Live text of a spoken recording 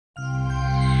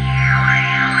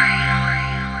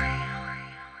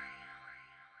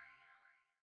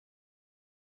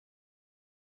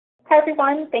Hi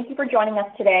everyone, thank you for joining us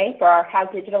today for our How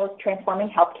Digital is Transforming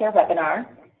Healthcare webinar.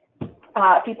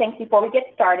 A few things before we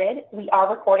get started. We are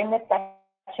recording this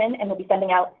session and we'll be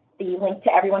sending out the link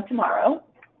to everyone tomorrow.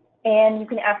 And you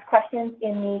can ask questions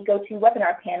in the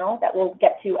GoToWebinar panel that we'll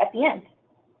get to at the end.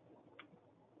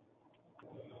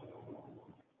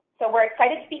 So we're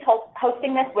excited to be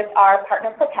hosting this with our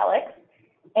partner Propelics.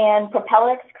 And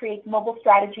Propelics creates mobile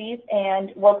strategies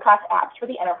and world-class apps for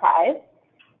the enterprise.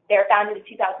 They're founded in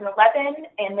 2011,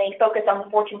 and they focus on the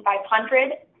Fortune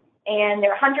 500, and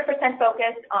they're 100%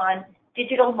 focused on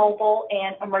digital, mobile,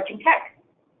 and emerging tech.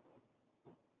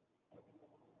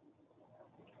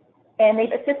 And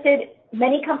they've assisted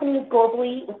many companies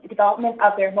globally with the development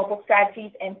of their mobile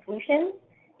strategies and solutions,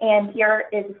 and here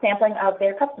is a sampling of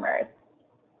their customers.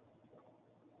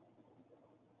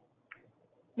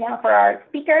 Now for our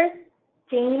speakers,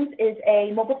 James is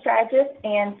a mobile strategist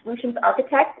and solutions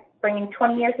architect, bringing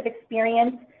 20 years of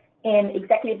experience in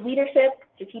executive leadership,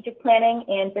 strategic planning,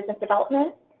 and business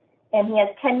development. And he has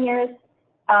 10 years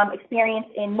experience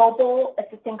in mobile,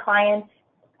 assisting clients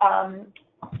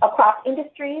across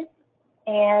industries.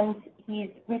 And he's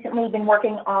recently been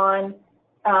working on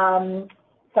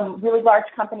some really large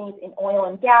companies in oil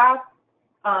and gas,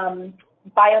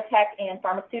 biotech and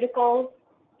pharmaceuticals,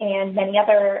 and many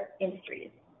other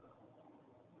industries.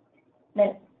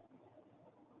 Then,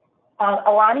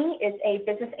 Alani is a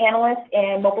business analyst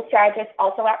and mobile strategist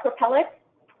also at Propelics,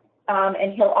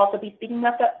 and he'll also be speaking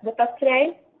with us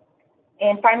today.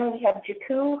 And finally, we have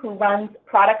Jaku, who runs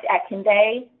product at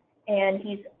Kinvey, and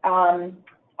he's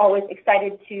always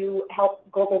excited to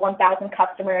help Global 1000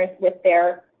 customers with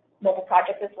their mobile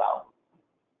projects as well.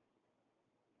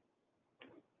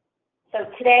 So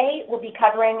today, we'll be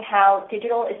covering how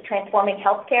digital is transforming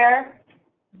healthcare,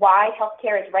 why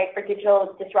healthcare is ripe for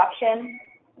digital disruption,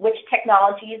 which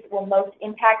technologies will most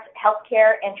impact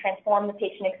healthcare and transform the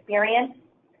patient experience,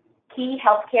 key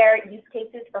healthcare use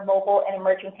cases for mobile and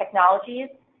emerging technologies,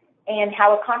 and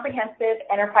how a comprehensive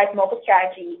enterprise mobile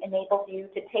strategy enables you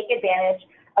to take advantage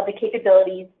of the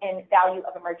capabilities and value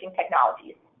of emerging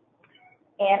technologies.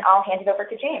 And I'll hand it over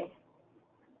to James.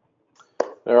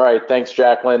 All right, thanks,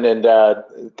 Jacqueline, and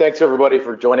thanks everybody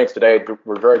for joining us today.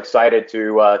 We're very excited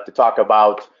to talk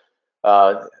about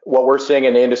what we're seeing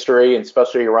in the industry, and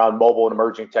especially around mobile and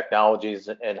emerging technologies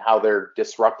and how they're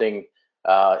disrupting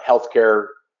healthcare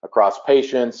across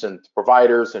patients and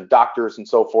providers and doctors and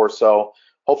so forth. So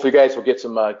hopefully you guys will get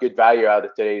some good value out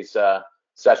of today's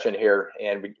session here,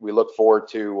 and we look forward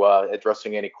to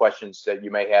addressing any questions that you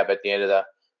may have at the end of the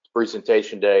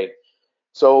presentation today.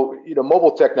 So,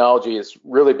 mobile technology has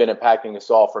really been impacting us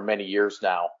all for many years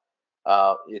now.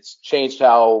 It's changed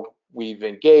how we've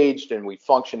engaged and we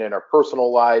function in our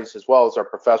personal lives as well as our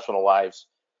professional lives.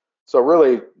 So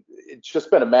really, it's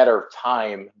just been a matter of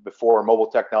time before mobile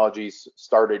technologies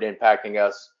started impacting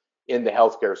us in the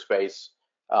healthcare space.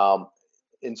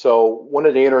 And so one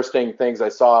of the interesting things I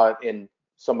saw in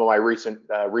some of my recent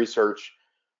research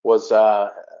was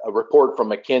a report from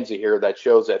McKinsey here that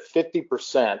shows that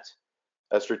 50%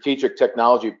 of strategic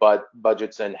technology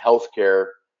budgets in healthcare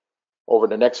over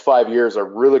the next 5 years are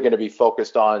really going to be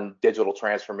focused on digital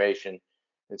transformation.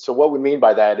 And so what we mean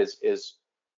by that is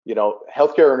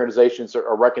healthcare organizations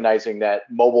are recognizing that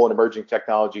mobile and emerging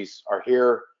technologies are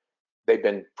here. They've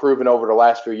been proven over the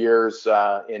last few years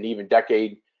and even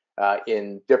decade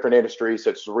in different industries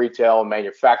such as retail,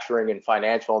 manufacturing, and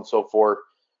financial and so forth.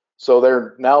 So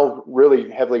they're now really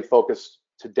heavily focused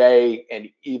today and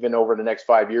even over the next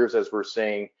 5 years, as we're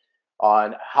seeing,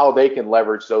 on how they can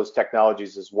leverage those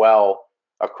technologies as well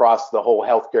across the whole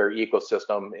healthcare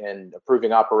ecosystem in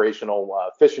improving operational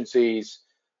efficiencies,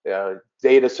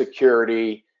 data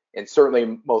security, and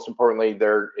certainly most importantly,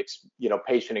 their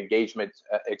patient engagement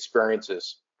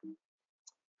experiences.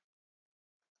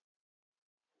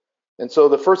 And so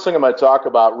the first thing I'm going to talk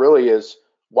about really is,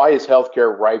 why is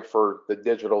healthcare ripe for the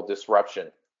digital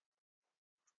disruption?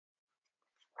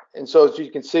 And so as you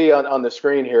can see on the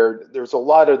screen here, there's a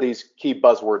lot of these key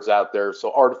buzzwords out there.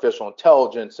 So artificial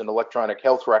intelligence and electronic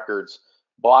health records,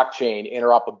 blockchain,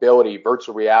 interoperability,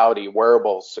 virtual reality,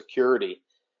 wearables, security.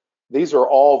 These are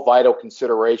all vital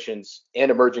considerations and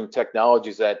emerging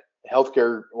technologies that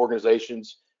healthcare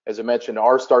organizations, as I mentioned,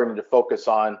 are starting to focus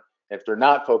on. If they're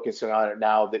not focusing on it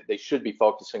now, that they should be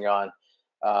focusing on.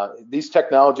 These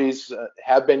technologies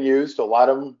have been used, a lot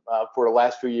of them, for the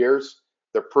last few years.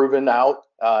 They're proven out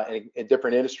in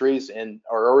different industries and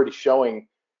are already showing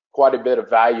quite a bit of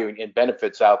value and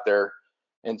benefits out there.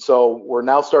 And so we're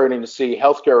now starting to see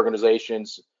healthcare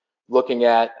organizations looking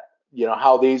at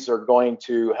how these are going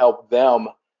to help them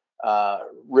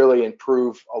really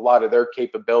improve a lot of their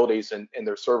capabilities and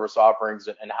their service offerings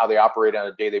and how they operate on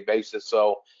a daily basis.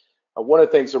 So one of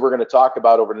the things that we're going to talk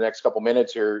about over the next couple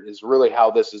minutes here is really how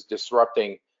this is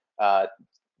disrupting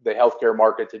the healthcare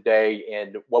market today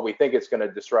and what we think it's going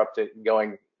to disrupt it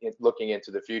looking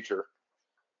into the future.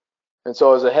 And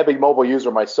so as a heavy mobile user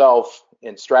myself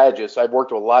and strategist, I've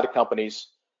worked with a lot of companies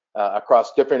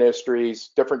across different industries,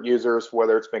 different users,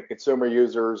 whether it's been consumer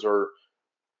users or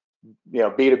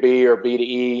B2B or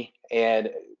B2E.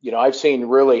 And I've seen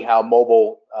really how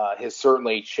mobile has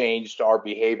certainly changed our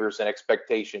behaviors and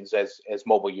expectations as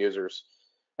mobile users.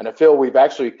 And I feel we've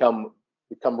actually become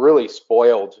really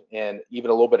spoiled and even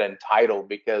a little bit entitled,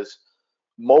 because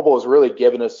mobile has really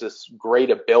given us this great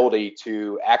ability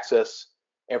to access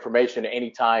information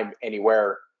anytime,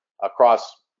 anywhere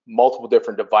across multiple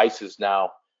different devices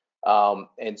now.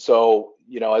 And so,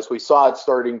 as we saw it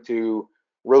starting to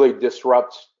really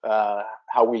disrupt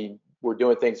how we were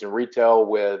doing things in retail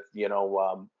with,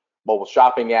 mobile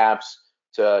shopping apps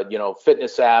to,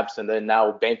 fitness apps, and then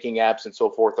now banking apps and so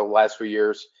forth over the last few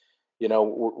years,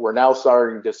 we're now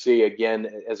starting to see, again,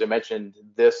 as I mentioned,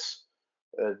 this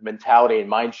mentality and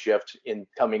mind shift in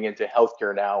coming into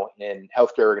healthcare now, and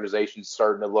healthcare organizations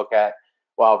starting to look at,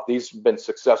 well, if these have been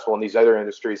successful in these other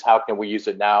industries, how can we use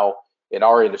it now in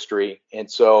our industry? And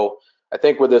so I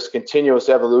think with this continuous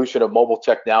evolution of mobile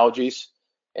technologies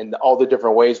and all the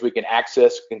different ways we can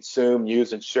access, consume,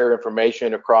 use, and share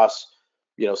information across,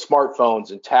 smartphones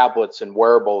and tablets and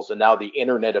wearables, and now the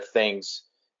Internet of Things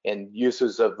and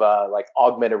uses of like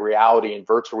augmented reality and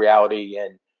virtual reality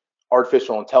and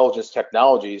artificial intelligence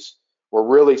technologies, we're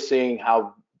really seeing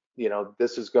how,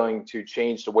 this is going to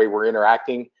change the way we're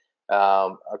interacting,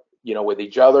 with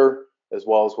each other, as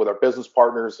well as with our business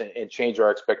partners, and change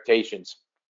our expectations.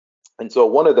 And so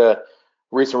one of the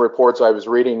recent reports I was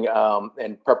reading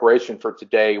in preparation for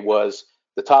today was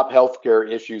the top healthcare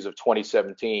issues of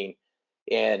 2017.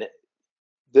 And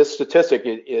this statistic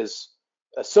is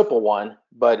a simple one,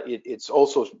 but it's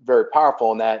also very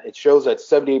powerful in that it shows that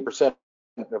 78%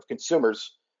 of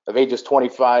consumers of ages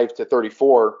 25 to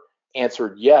 34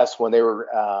 answered yes when they were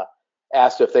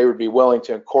asked if they would be willing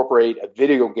to incorporate a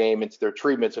video game into their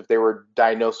treatments if they were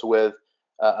diagnosed with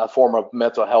a form of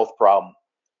mental health problem.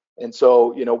 And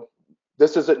so,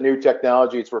 this isn't new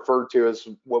technology. It's referred to as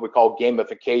what we call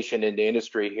gamification in the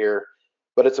industry here,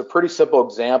 but it's a pretty simple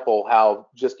example how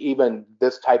just even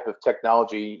this type of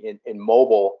technology in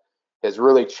mobile has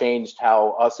really changed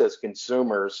how us as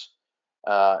consumers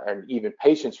and even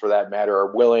patients, for that matter,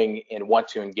 are willing and want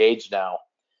to engage now.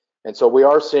 And so we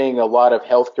are seeing a lot of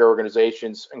healthcare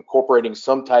organizations incorporating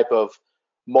some type of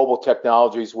mobile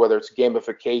technologies, whether it's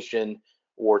gamification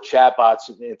or chatbots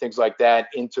and things like that,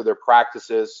 into their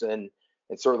practices, and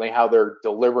certainly how they're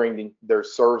delivering their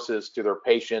services to their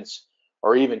patients,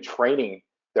 or even training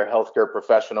their healthcare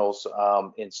professionals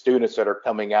and students that are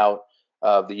coming out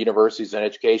of the universities and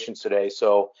education today.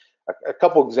 So a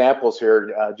couple examples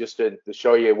here, just to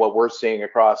show you what we're seeing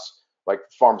across like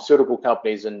pharmaceutical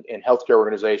companies and healthcare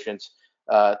organizations.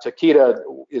 Takeda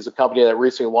is a company that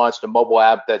recently launched a mobile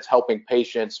app that's helping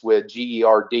patients with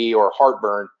GERD or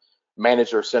heartburn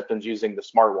manage their symptoms using the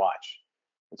smartwatch.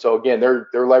 And so again, they're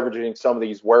leveraging some of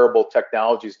these wearable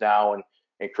technologies now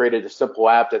and created a simple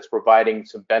app that's providing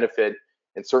some benefit,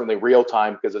 and certainly real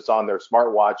time because it's on their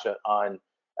smartwatch, on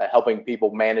helping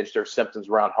people manage their symptoms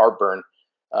around heartburn.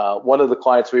 One of the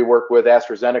clients we work with,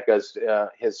 AstraZeneca,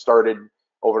 has started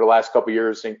over the last couple of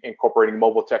years incorporating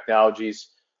mobile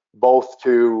technologies, both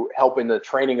to help in the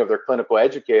training of their clinical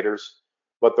educators,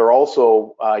 but they're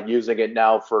also using it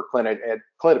now for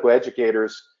clinical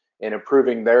educators and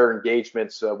improving their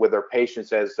engagements with their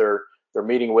patients as they're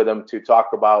meeting with them to talk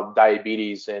about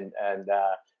diabetes and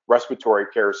respiratory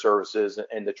care services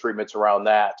and the treatments around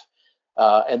that.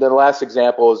 And then the last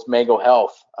example is Mango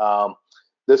Health.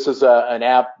 This is an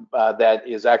app that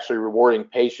is actually rewarding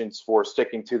patients for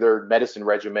sticking to their medicine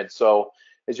regimen. So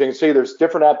as you can see, there's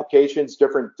different applications,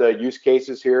 different use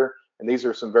cases here, and these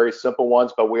are some very simple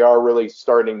ones, but we are really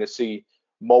starting to see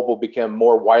mobile become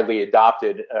more widely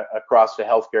adopted across the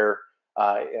healthcare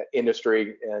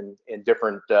industry and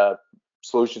different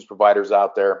solutions providers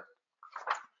out there.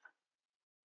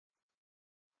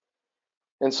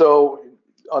 And so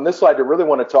on this slide, I really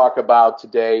want to talk about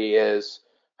today is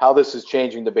how this is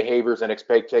changing the behaviors and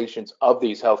expectations of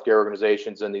these healthcare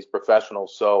organizations and these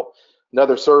professionals. So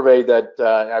another survey that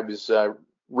I was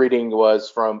reading was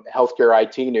from Healthcare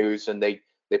IT News, and they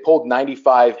polled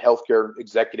 95 healthcare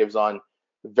executives on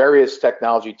various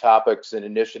technology topics and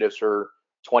initiatives for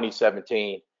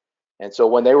 2017. And so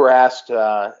when they were asked,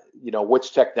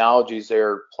 which technologies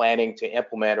they're planning to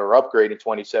implement or upgrade in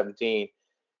 2017,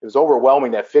 it was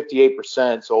overwhelming that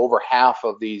 58%, so over half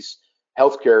of these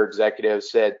healthcare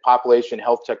executives said population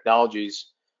health technologies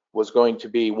was going to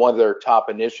be one of their top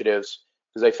initiatives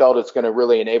because they felt it's going to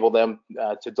really enable them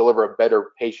to deliver a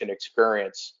better patient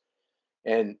experience.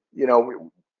 And,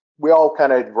 we all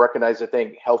kind of recognize, I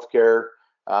think, healthcare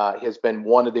has been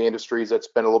one of the industries that's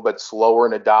been a little bit slower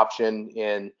in adoption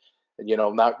and,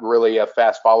 not really a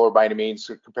fast follower by any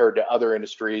means compared to other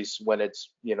industries when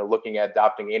it's, looking at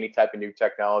adopting any type of new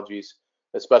technologies,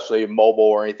 especially mobile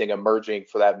or anything emerging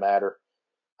for that matter.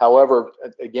 However,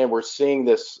 again, we're seeing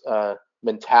this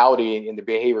mentality and the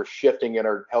behavior shifting in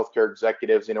our healthcare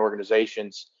executives and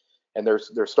organizations, and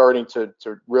they're starting to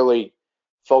really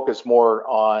focus more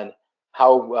on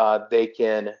how they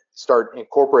can start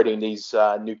incorporating these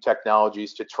new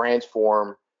technologies to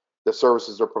transform the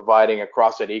services they're providing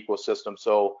across that ecosystem.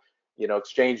 So,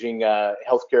 exchanging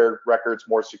healthcare records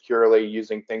more securely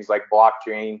using things like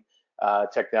blockchain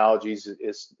technologies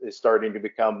is starting to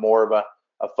become more of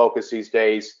a focus these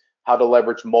days. How to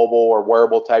leverage mobile or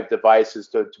wearable type devices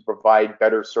to provide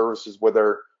better services with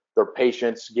their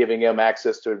patients, giving them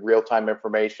access to real-time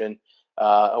information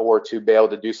or to be able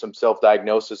to do some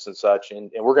self-diagnosis and such. And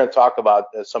we're going to talk about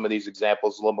some of these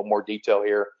examples in a little bit more detail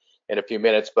here in a few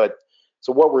minutes. But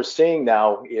so what we're seeing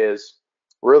now is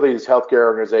really these healthcare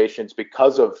organizations,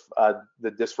 because of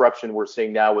the disruption we're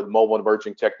seeing now with mobile and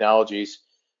emerging technologies,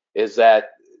 is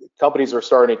that companies are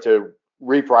starting to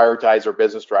reprioritize their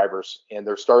business drivers, and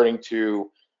they're starting to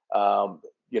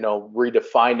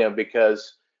redefine them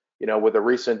because with the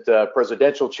recent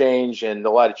presidential change and a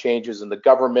lot of changes in the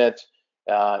government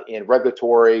and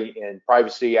regulatory and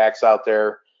privacy acts out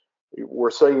there, we're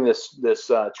seeing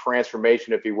this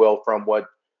transformation, if you will, from what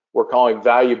we're calling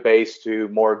volume-based to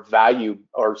more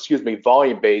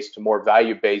volume-based to more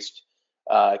value-based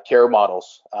care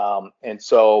models. And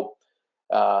so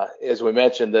as we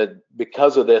mentioned, that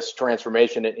because of this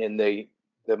transformation in the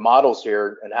models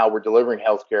here and how we're delivering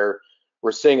healthcare,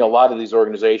 we're seeing a lot of these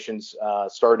organizations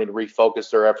starting to refocus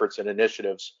their efforts and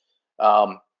initiatives.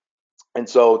 And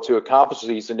so to accomplish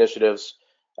these initiatives,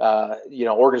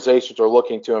 organizations are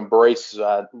looking to embrace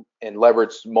and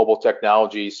leverage mobile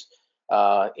technologies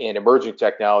and emerging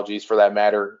technologies, for that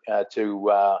matter,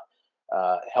 to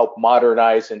help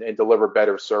modernize and deliver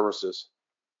better services.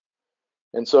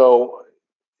 And so,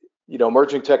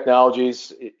 emerging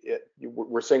technologies,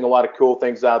 we're seeing a lot of cool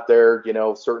things out there,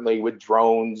 certainly with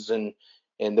drones and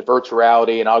the virtual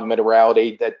reality and augmented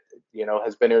reality that,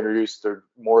 has been introduced to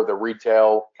more of the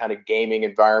retail kind of gaming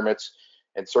environments.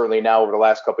 And certainly now over the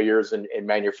last couple of years in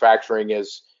manufacturing,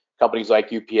 as companies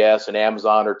like UPS and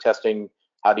Amazon are testing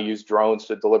how to use drones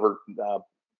to deliver,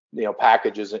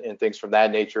 packages and things from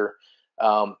that nature.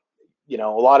 A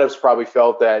lot of us probably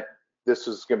felt that this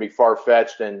is going to be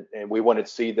far-fetched and we wouldn't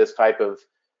see this type of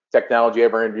technology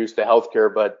ever introduced to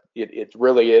healthcare, but it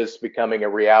really is becoming a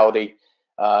reality.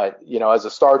 As a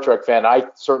Star Trek fan, I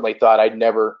certainly thought I'd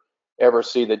never ever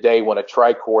see the day when a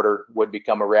tricorder would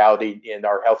become a reality in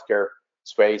our healthcare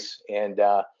space. And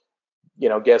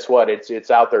guess what?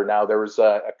 It's out there now. There was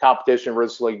a competition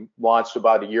recently launched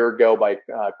about a year ago by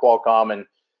Qualcomm, and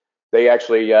they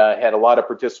actually had a lot of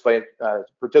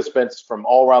participants from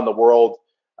all around the world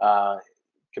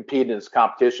compete in this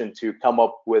competition to come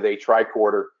up with a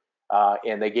tricorder,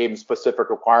 and they gave them specific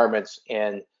requirements,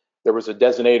 and there was a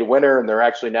designated winner, and they're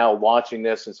actually now launching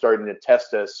this and starting to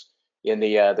test this in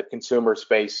the consumer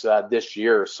space this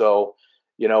year. So,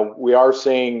 we are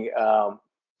seeing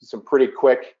some pretty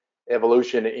quick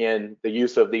evolution in the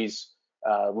use of these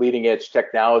leading edge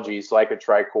technologies like a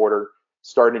tricorder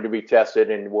starting to be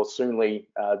tested and will soonly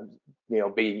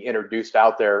be introduced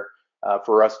out there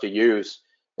for us to use.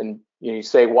 And you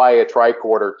say, why a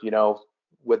tricorder?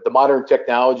 With the modern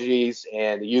technologies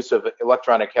and the use of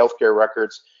electronic healthcare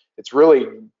records, it's really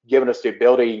given us the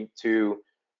ability to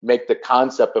make the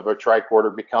concept of a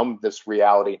tricorder become this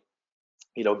reality.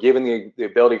 Giving the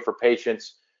ability for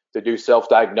patients to do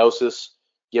self-diagnosis,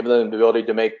 giving them the ability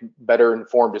to make better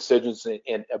informed decisions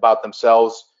about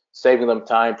themselves, saving them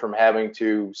time from having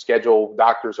to schedule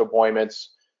doctor's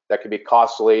appointments that could be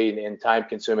costly and time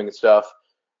consuming and stuff,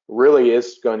 really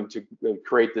is going to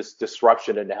create this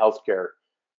disruption into healthcare.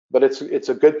 But it's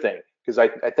a good thing, because I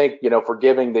think, for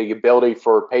giving the ability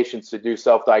for patients to do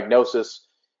self-diagnosis,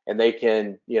 and they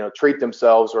can, treat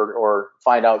themselves or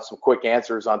find out some quick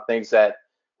answers on things that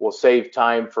will save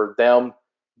time for them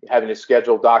having to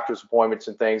schedule doctor's appointments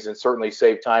and things, and certainly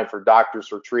save time for doctors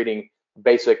for treating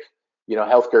basic,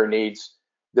 healthcare needs.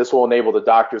 This will enable the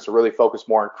doctors to really focus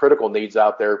more on critical needs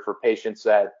out there for patients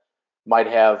that might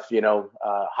have,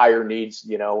 higher needs,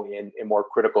 in more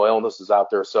critical illnesses out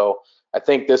there. So I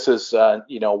think this is,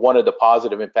 one of the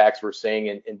positive impacts we're seeing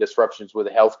in disruptions with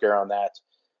healthcare on that.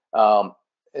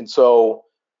 And so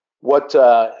what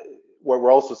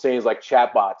we're also seeing is like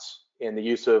chatbots and the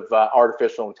use of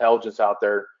artificial intelligence out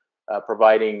there,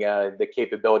 providing the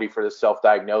capability for the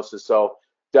self-diagnosis. So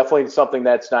definitely something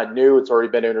that's not new. It's already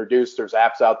been introduced. There's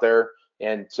apps out there.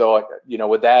 And so,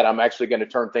 with that, I'm actually going to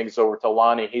turn things over to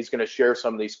Lonnie. He's going to share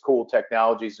some of these cool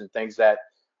technologies and things that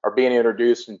are being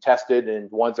introduced and tested, and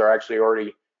ones that are actually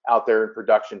already out there in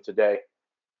production today.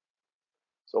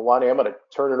 So Lonnie, I'm going to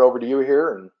turn it over to you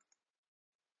here and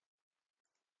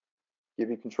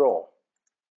give you control.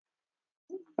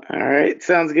 All right,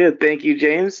 sounds good. Thank you,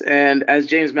 James. And as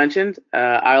James mentioned,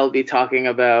 I'll be talking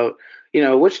about,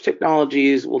 which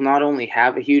technologies will not only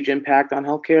have a huge impact on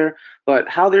healthcare, but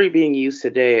how they're being used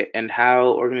today and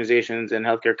how organizations and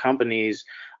healthcare companies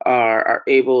are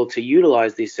able to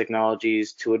utilize these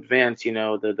technologies to advance,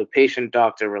 the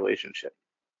patient-doctor relationship.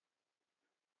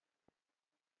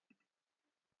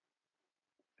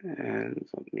 And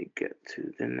let me get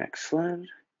to the next slide.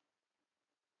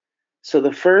 So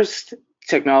the first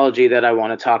technology that I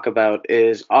want to talk about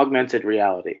is augmented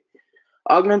reality.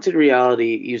 Augmented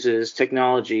reality uses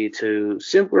technology to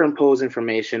superimpose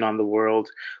information on the world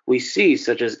we see,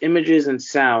 such as images and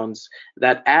sounds,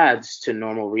 that adds to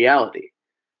normal reality.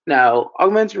 Now,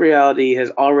 augmented reality has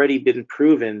already been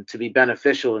proven to be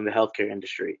beneficial in the healthcare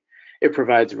industry. It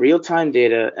provides real-time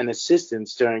data and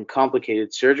assistance during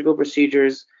complicated surgical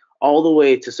procedures, all the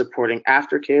way to supporting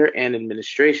aftercare and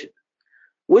administration.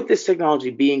 With this technology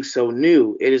being so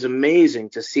new, it is amazing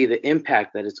to see the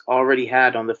impact that it's already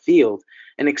had on the field,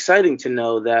 and exciting to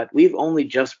know that we've only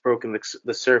just broken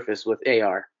the surface with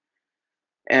AR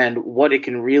and what it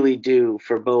can really do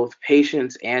for both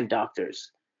patients and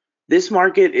doctors. This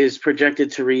market is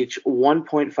projected to reach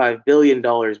 $1.5 billion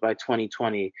by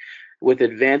 2020, with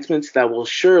advancements that will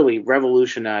surely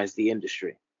revolutionize the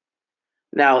industry.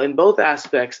 Now, in both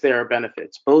aspects, there are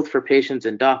benefits, both for patients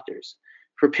and doctors.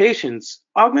 For patients,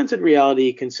 augmented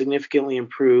reality can significantly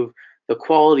improve the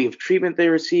quality of treatment they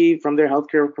receive from their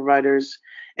healthcare providers,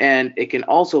 and it can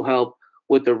also help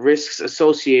with the risks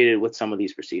associated with some of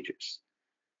these procedures.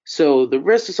 So the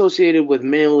risks associated with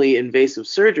minimally invasive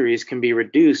surgeries can be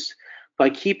reduced by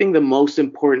keeping the most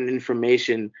important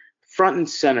information front and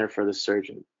center for the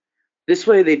surgeon. This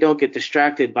way, they don't get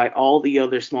distracted by all the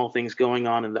other small things going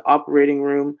on in the operating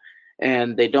room,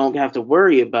 and they don't have to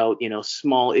worry about,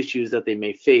 small issues that they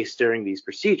may face during these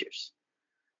procedures.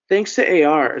 Thanks to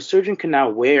AR, a surgeon can now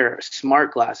wear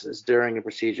smart glasses during a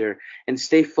procedure and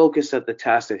stay focused at the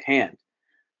task at hand.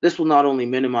 This will not only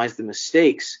minimize the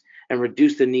mistakes and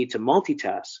reduce the need to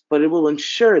multitask, but it will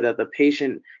ensure that the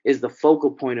patient is the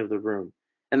focal point of the room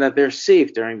and that they're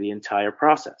safe during the entire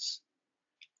process.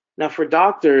 Now, for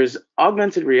doctors,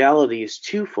 augmented reality is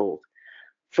twofold.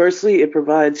 Firstly, it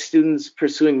provides students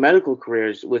pursuing medical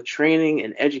careers with training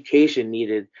and education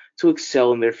needed to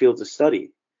excel in their fields of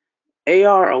study.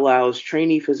 AR allows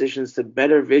trainee physicians to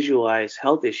better visualize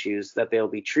health issues that they'll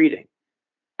be treating.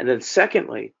 And then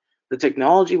secondly, the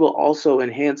technology will also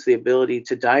enhance the ability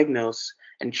to diagnose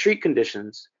and treat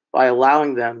conditions by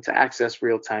allowing them to access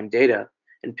real-time data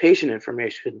and patient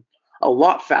information a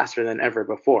lot faster than ever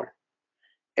before.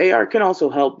 AR can also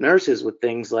help nurses with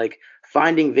things like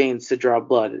finding veins to draw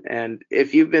blood. And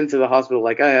if you've been to the hospital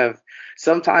like I have,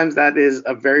 sometimes that is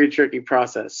a very tricky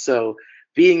process. So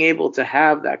being able to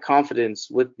have that confidence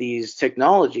with these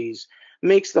technologies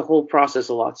makes the whole process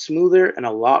a lot smoother and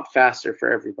a lot faster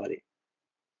for everybody.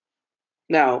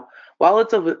 Now, while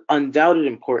it's of undoubted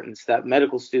importance that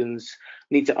medical students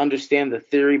need to understand the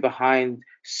theory behind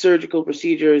surgical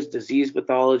procedures, disease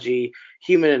pathology,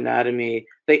 human anatomy,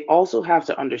 they also have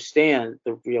to understand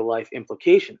the real life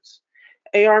implications.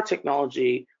 AR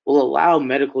technology will allow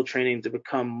medical training to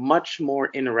become much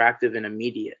more interactive and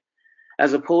immediate,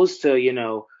 as opposed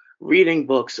to, reading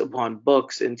books upon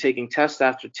books and taking test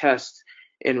after test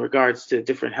in regards to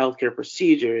different healthcare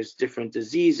procedures, different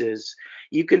diseases.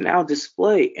 You can now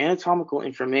display anatomical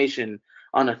information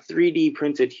on a 3D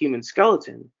printed human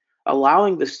skeleton,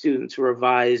 allowing the student to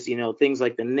revise, things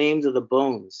like the names of the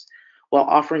bones, while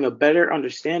offering a better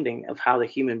understanding of how the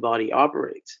human body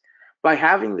operates. By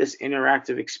having this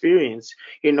interactive experience,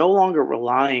 you're no longer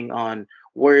relying on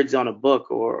words on a book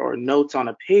or notes on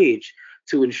a page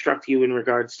to instruct you in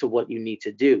regards to what you need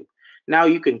to do. Now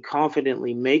you can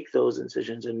confidently make those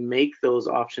decisions and make those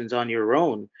options on your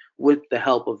own with the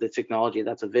help of the technology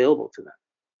that's available to them.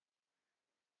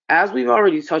 As we've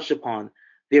already touched upon,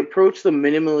 the approach to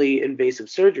minimally invasive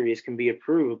surgeries can be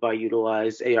improved by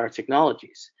utilizing AR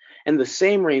technologies. And the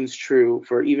same reigns true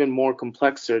for even more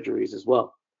complex surgeries as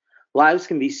well. Lives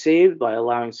can be saved by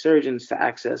allowing surgeons to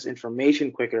access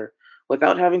information quicker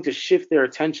without having to shift their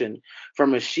attention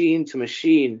from machine to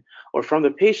machine or from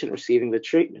the patient receiving the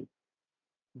treatment.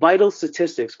 Vital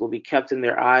statistics will be kept in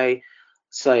their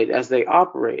eyesight as they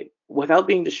operate without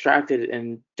being distracted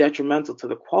and detrimental to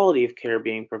the quality of care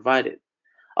being provided.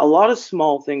 A lot of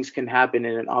small things can happen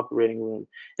in an operating room,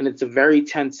 and it's a very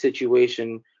tense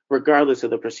situation regardless of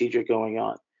the procedure going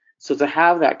on. So to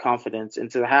have that confidence and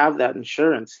to have that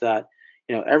assurance that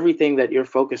everything that you're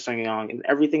focusing on and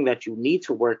everything that you need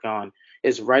to work on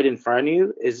is right in front of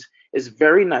you is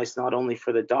very nice, not only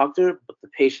for the doctor but the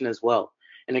patient as well,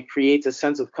 and it creates a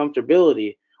sense of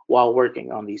comfortability while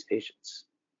working on these patients.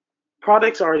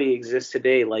 Products already exist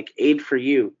today, like Aid for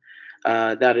You,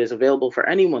 that is available for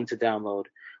anyone to download,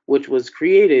 which was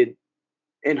created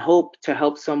in hope to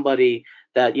help somebody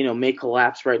that may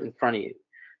collapse right in front of you.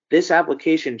 This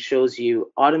application shows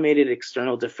you automated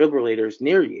external defibrillators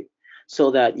near you,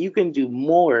 so that you can do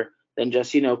more than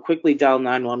just quickly dial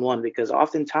 911, because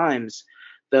oftentimes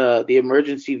the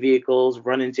emergency vehicles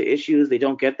run into issues, they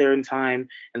don't get there in time,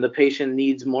 and the patient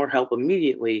needs more help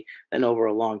immediately than over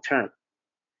a long term.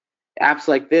 Apps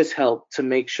like this help to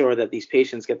make sure that these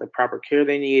patients get the proper care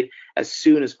they need as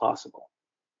soon as possible.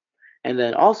 And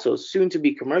then also, soon to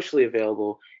be commercially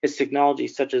available is technology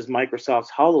such as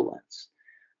Microsoft's HoloLens.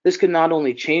 This can not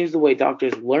only change the way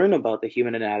doctors learn about the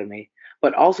human anatomy,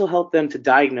 but also help them to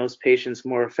diagnose patients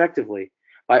more effectively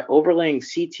by overlaying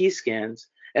CT scans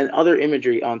and other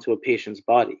imagery onto a patient's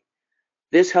body.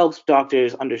 This helps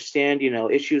doctors understand,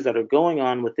 issues that are going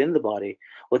on within the body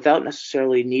without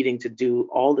necessarily needing to do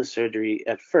all the surgery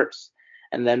at first.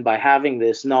 And then by having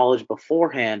this knowledge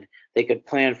beforehand, they could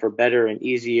plan for better and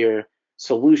easier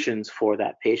solutions for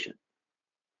that patient.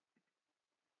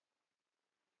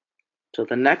 So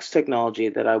the next technology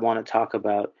that I want to talk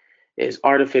about is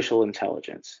artificial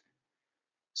intelligence.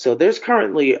 So there's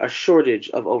currently a shortage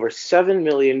of over 7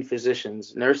 million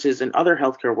physicians, nurses, and other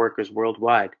healthcare workers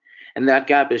worldwide, and that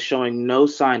gap is showing no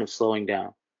sign of slowing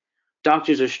down.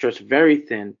 Doctors are stretched very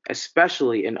thin,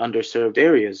 especially in underserved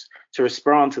areas, to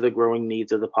respond to the growing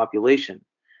needs of the population.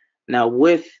 Now,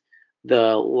 with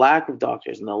the lack of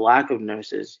doctors and the lack of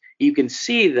nurses, you can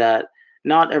see that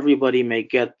not everybody may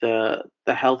get the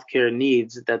healthcare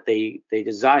needs that they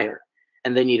desire,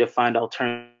 and they need to find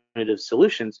alternative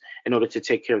solutions in order to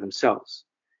take care of themselves.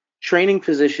 Training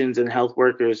physicians and health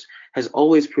workers has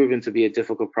always proven to be a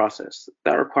difficult process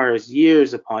that requires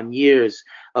years upon years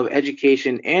of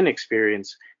education and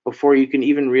experience before you can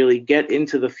even really get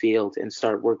into the field and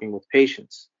start working with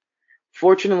patients.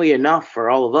 Fortunately enough for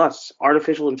all of us,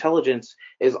 artificial intelligence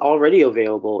is already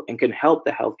available and can help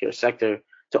the healthcare sector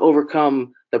to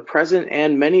overcome the present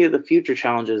and many of the future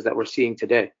challenges that we're seeing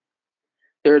today.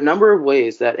 There are a number of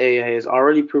ways that AI has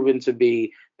already proven to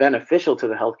be beneficial to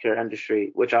the healthcare industry,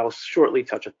 which I'll shortly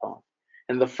touch upon.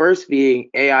 And the first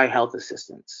being AI health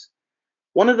assistants.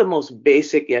 One of the most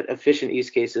basic yet efficient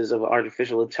use cases of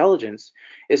artificial intelligence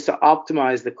is to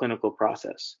optimize the clinical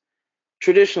process.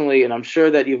 Traditionally, and I'm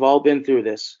sure that you've all been through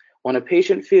this, when a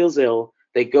patient feels ill,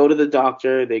 they go to the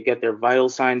doctor, they get their vital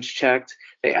signs checked,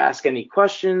 they ask any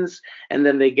questions, and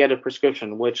then they get a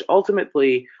prescription, which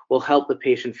ultimately will help the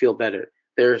patient feel better.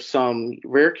 There are some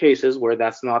rare cases where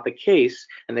that's not the case,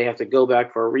 and they have to go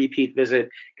back for a repeat visit,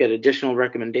 get additional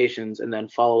recommendations, and then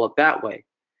follow up that way.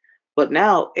 But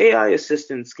now AI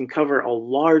assistants can cover a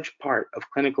large part of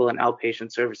clinical and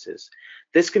outpatient services.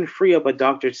 This can free up a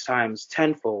doctor's times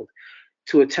tenfold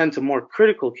to attend to more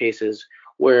critical cases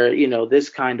where this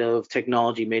kind of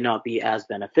technology may not be as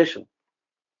beneficial.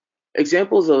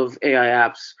 Examples of AI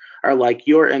apps are like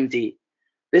Your MD.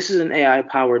 This is an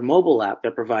AI-powered mobile app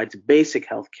that provides basic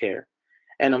health care,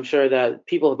 and I'm sure that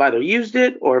people have either used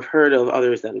it or have heard of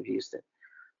others that have used it.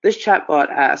 This chatbot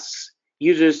asks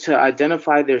users to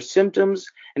identify their symptoms,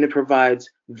 and it provides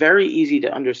very easy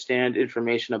to understand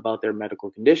information about their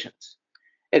medical conditions.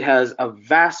 It has a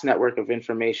vast network of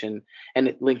information, and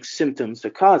it links symptoms to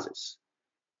causes.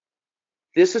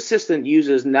 This assistant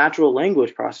uses natural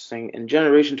language processing and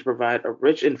generation to provide a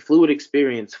rich and fluid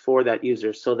experience for that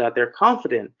user so that they're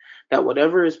confident that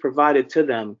whatever is provided to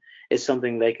them is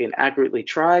something they can accurately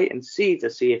try and see to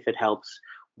see if it helps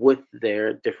with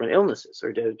their different illnesses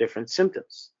or their different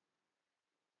symptoms.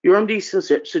 Your MD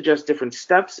suggests different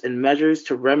steps and measures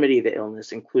to remedy the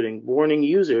illness, including warning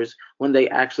users when they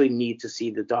actually need to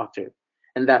see the doctor.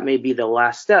 And that may be the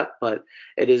last step, but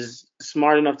it is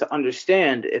smart enough to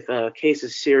understand if a case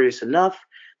is serious enough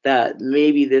that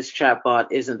maybe this chatbot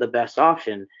isn't the best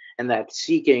option and that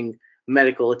seeking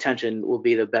medical attention will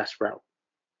be the best route.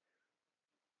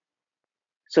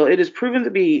 So it is proven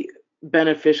to be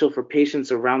beneficial for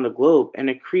patients around the globe, and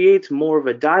it creates more of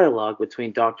a dialogue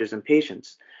between doctors and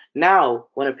patients. Now,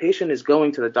 when a patient is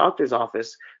going to the doctor's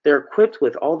office, they're equipped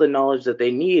with all the knowledge that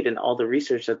they need and all the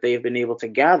research that they have been able to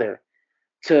gather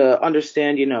to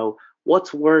understand,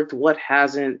 what's worked, what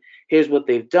hasn't, here's what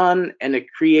they've done, and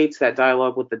it creates that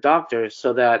dialogue with the doctor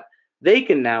so that they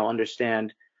can now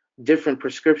understand different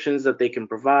prescriptions that they can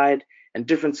provide and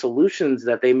different solutions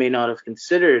that they may not have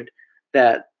considered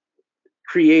that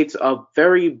creates a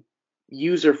very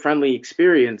user-friendly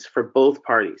experience for both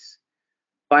parties.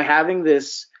 By having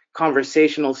this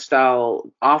conversational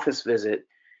style office visit,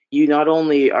 you not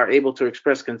only are able to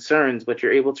express concerns, but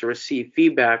you're able to receive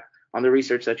feedback on the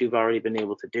research that you've already been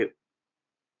able to do.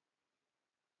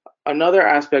 Another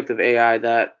aspect of AI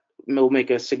that will make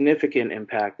a significant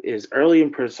impact is early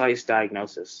and precise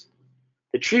diagnosis.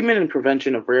 The treatment and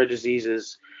prevention of rare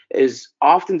diseases is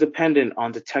often dependent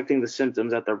on detecting the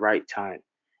symptoms at the right time.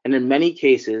 And in many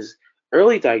cases,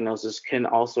 early diagnosis can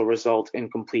also result in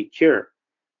complete cure.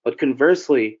 But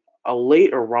conversely, a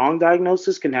late or wrong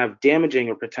diagnosis can have damaging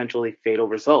or potentially fatal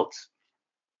results.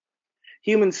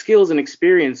 Human skills and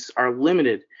experience are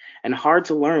limited and hard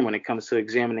to learn when it comes to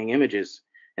examining images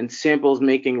and samples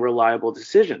making reliable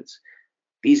decisions.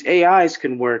 These AIs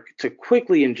can work to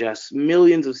quickly ingest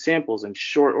millions of samples in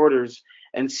short orders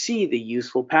and see the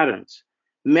useful patterns.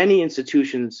 Many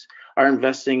institutions are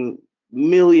investing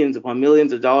millions upon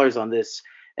millions of dollars on this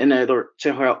in order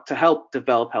to help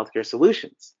develop healthcare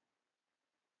solutions.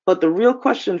 But the real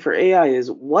question for AI is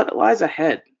what lies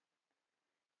ahead?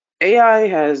 AI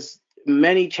has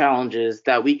many challenges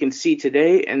that we can see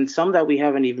today and some that we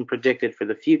haven't even predicted for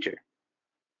the future.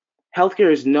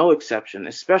 Healthcare is no exception,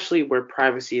 especially where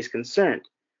privacy is concerned.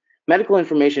 Medical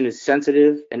information is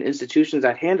sensitive, and institutions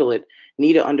that handle it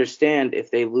need to understand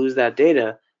if they lose that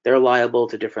data, they're liable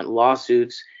to different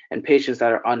lawsuits and patients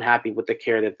that are unhappy with the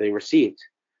care that they received.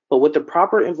 But with the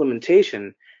proper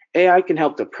implementation, AI can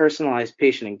help to personalize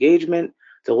patient engagement,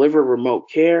 deliver remote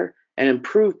care, and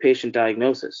improve patient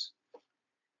diagnosis.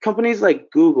 Companies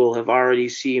like Google have already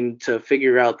seemed to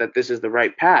figure out that this is the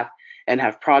right path and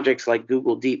have projects like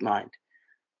Google DeepMind.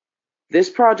 This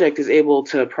project is able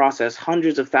to process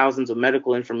hundreds of thousands of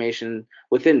medical information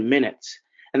within minutes,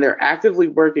 and they're actively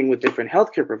working with different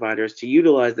healthcare providers to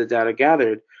utilize the data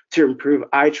gathered to improve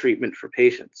eye treatment for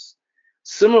patients.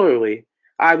 Similarly,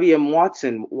 IBM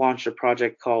Watson launched a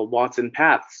project called Watson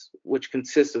Paths, which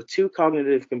consists of two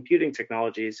cognitive computing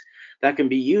technologies that can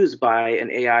be used by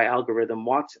an AI algorithm,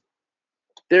 Watson.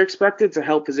 They're expected to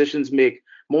help physicians make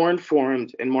more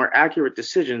informed and more accurate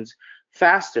decisions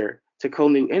faster to cull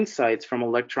new insights from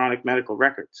electronic medical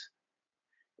records.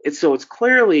 It's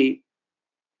clearly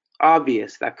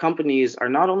obvious that companies are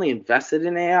not only invested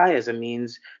in AI as a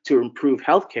means to improve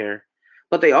healthcare,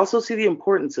 but they also see the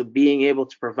importance of being able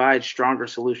to provide stronger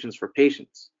solutions for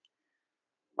patients.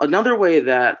 Another way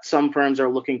that some firms are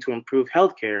looking to improve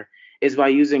healthcare is by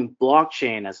using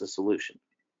blockchain as a solution.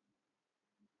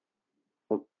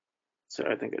 Oh,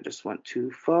 sorry, I think I just went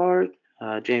too far.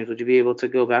 James, would you be able to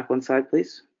go back one slide,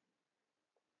 please?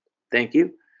 Thank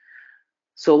you.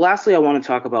 So lastly, I want to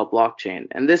talk about blockchain.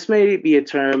 And this may be a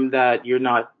term that you're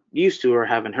not used to or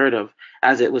haven't heard of,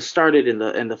 as it was started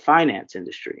in the finance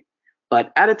industry.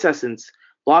 But at its essence,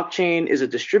 blockchain is a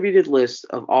distributed list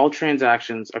of all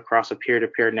transactions across a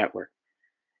peer-to-peer network.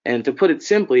 And to put it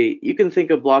simply, you can think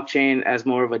of blockchain as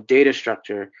more of a data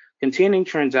structure containing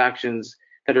transactions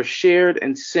that are shared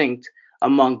and synced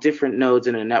among different nodes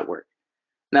in a network.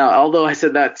 Now, although I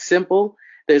said that's simple,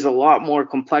 there's a lot more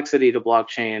complexity to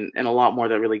blockchain and a lot more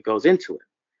that really goes into it.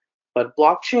 But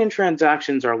blockchain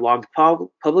transactions are logged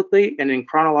publicly and in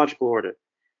chronological order.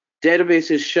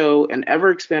 Databases show an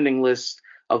ever-expanding list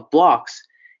of blocks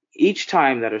each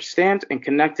time that are stamped and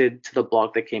connected to the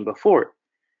block that came before it,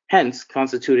 hence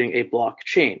constituting a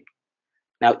blockchain.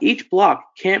 Now, each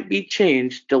block can't be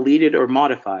changed, deleted, or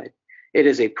modified. It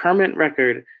is a permanent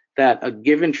record that a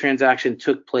given transaction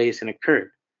took place and occurred.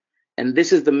 And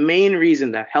this is the main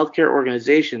reason that healthcare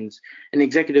organizations and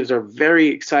executives are very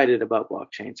excited about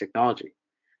blockchain technology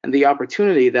and the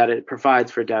opportunity that it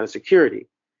provides for data security.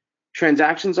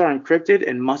 Transactions are encrypted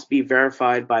and must be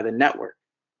verified by the network.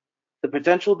 The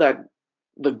potential that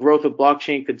the growth of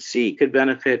blockchain could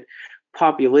benefit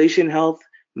population health,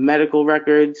 medical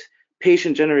records,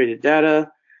 patient-generated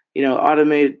data,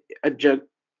 automated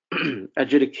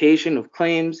adjudication of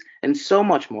claims, and so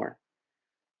much more.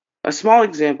 A small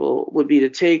example would be to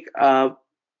take a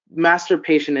master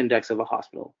patient index of a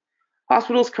hospital.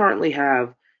 Hospitals currently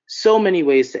have so many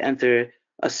ways to enter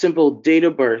a simple date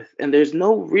of birth, and there's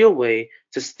no real way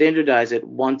to standardize it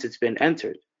once it's been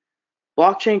entered.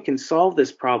 Blockchain can solve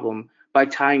this problem by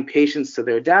tying patients to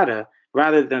their data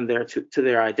rather than to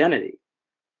their identity.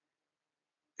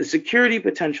 The security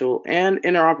potential and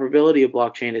interoperability of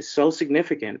blockchain is so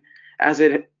significant as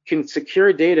it can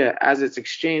secure data as it's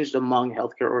exchanged among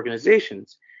healthcare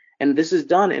organizations. And this is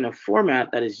done in a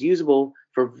format that is usable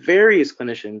for various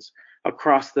clinicians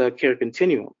across the care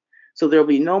continuum. So there'll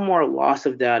be no more loss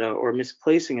of data or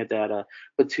misplacing of data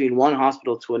between one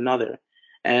hospital to another.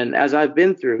 And as I've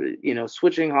been through,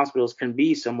 switching hospitals can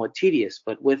be somewhat tedious,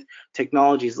 but with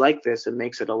technologies like this, it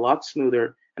makes it a lot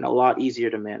smoother and a lot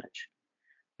easier to manage.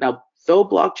 Now, though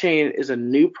blockchain is a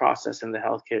new process in the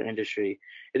healthcare industry,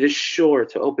 it is sure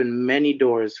to open many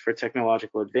doors for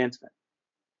technological advancement.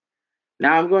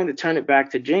 Now I'm going to turn it back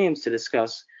to James to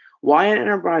discuss why an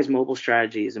enterprise mobile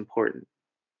strategy is important.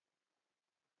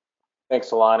 Thanks,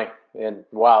 Alani. And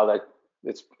wow,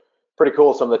 it's pretty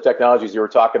cool, some of the technologies you were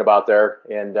talking about there,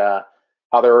 and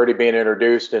how they're already being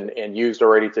introduced and used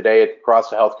already today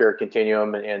across the healthcare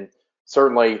continuum, and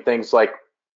certainly things like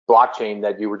blockchain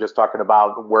that you were just talking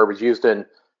about, where it was used in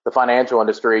the financial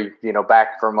industry,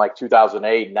 back from like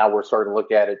 2008. Now we're starting to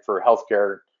look at it for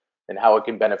healthcare and how it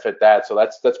can benefit that. So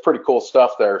that's pretty cool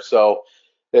stuff there. So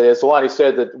as Alani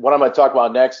said, that what I'm going to talk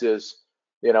about next is,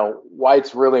 why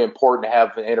it's really important to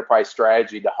have an enterprise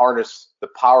strategy to harness the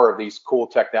power of these cool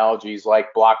technologies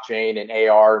like blockchain and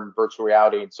AR and virtual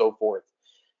reality and so forth.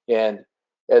 And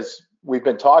as we've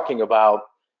been talking about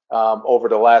over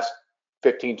the last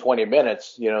 15, 20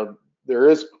 minutes, there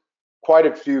is quite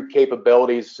a few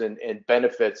capabilities and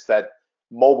benefits that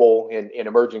mobile and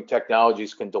emerging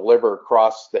technologies can deliver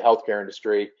across the healthcare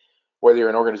industry, whether you're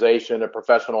an organization, a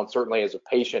professional, and certainly as a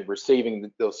patient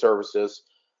receiving those services.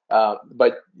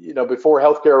 But before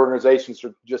healthcare organizations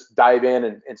just dive in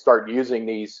and start using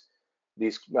these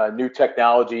new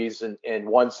technologies and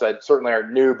ones that certainly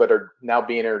aren't new but are now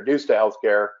being introduced to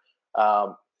healthcare,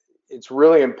 it's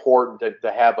really important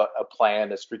to have a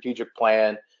plan, a strategic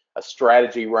plan, a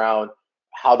strategy around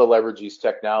how to leverage these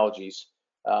technologies.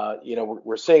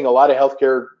 We're seeing a lot of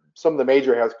healthcare, some of the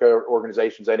major healthcare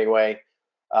organizations anyway,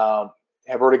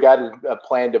 have already got a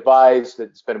plan devised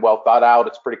that's been well thought out.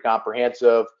 It's pretty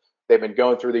comprehensive. They've been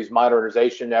going through these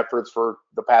modernization efforts for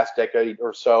the past decade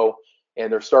or so,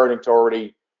 and they're starting to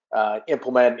already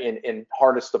implement and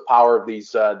harness the power of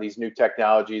these new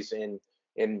technologies and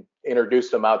introduce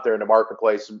them out there in the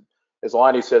marketplace. As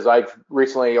Alani says, I've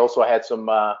recently also had some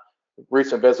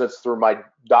recent visits through my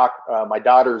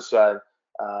daughter's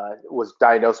was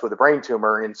diagnosed with a brain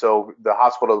tumor, and so the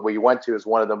hospital that we went to is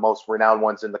one of the most renowned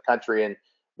ones in the country, and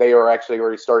they are actually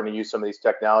already starting to use some of these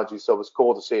technologies. So it was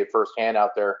cool to see it firsthand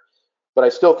out there. But I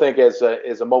still think as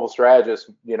a mobile strategist,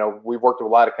 we've worked with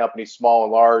a lot of companies, small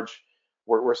and large.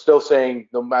 We're still saying,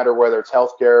 no matter whether it's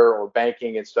healthcare or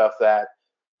banking and stuff, that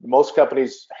most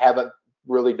companies haven't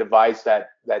really devised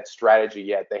that strategy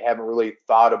yet. They haven't really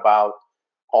thought about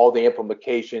all the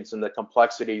implications and the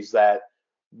complexities that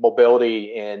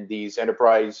mobility and these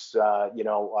enterprise,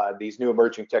 these new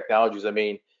emerging technologies,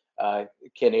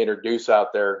 can introduce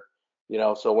out there.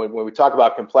 So when we talk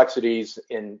about complexities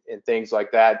and things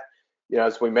like that,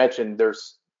 as we mentioned,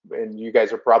 and you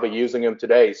guys are probably using them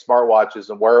today, smartwatches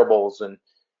and wearables and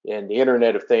the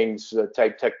Internet of Things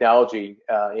type technology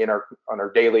on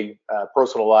our daily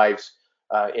personal lives.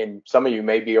 And some of you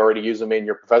may be already using them in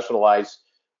your professional lives,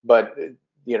 but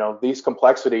these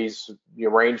complexities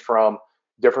range from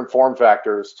different form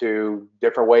factors to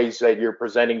different ways that you're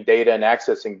presenting data and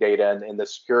accessing data and the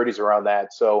securities around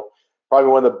that. So probably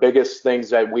one of the biggest things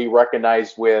that we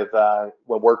recognize with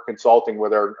when we're consulting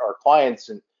with our clients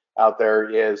and out there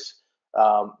is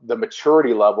the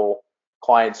maturity level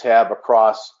clients have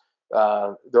across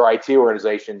their IT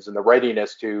organizations and the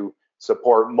readiness to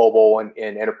support mobile and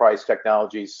enterprise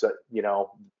technologies.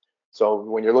 So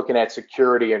when you're looking at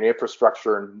security and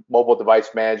infrastructure and mobile device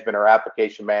management or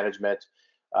application management,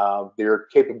 their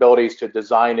capabilities to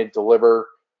design and deliver,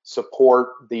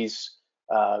 support these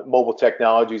mobile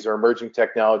technologies or emerging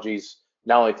technologies,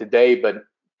 not only today, but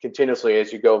continuously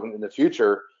as you go in the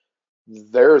future,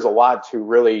 there's a lot to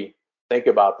really think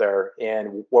about there.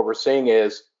 And what we're seeing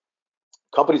is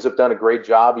companies have done a great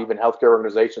job, even healthcare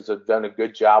organizations have done a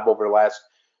good job over the last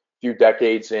few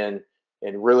decades in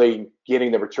really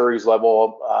getting the maturities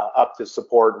level up to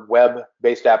support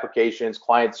web-based applications,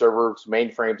 client servers,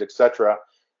 mainframes, etc.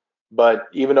 But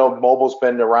even though mobile's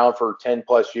been around for 10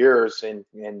 plus years, and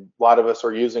a lot of us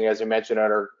are using, as you mentioned,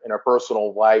 in our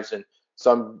personal lives, and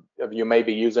some of you may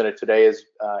be using it today as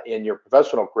in your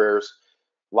professional careers,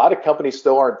 a lot of companies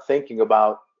still aren't thinking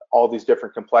about all these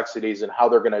different complexities and how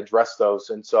they're going to address those.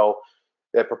 And so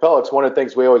at Propelics, one of the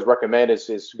things we always recommend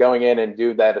is going in and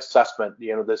do that assessment,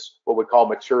 this what we call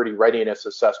maturity readiness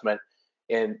assessment,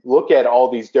 and look at all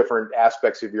these different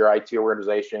aspects of your IT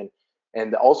organization,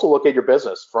 and also look at your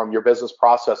business, from your business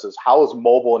processes. How is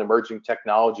mobile and emerging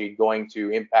technology going to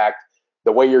impact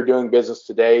the way you're doing business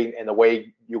today and the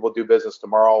way you will do business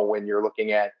tomorrow when you're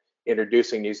looking at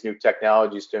introducing these new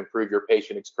technologies to improve your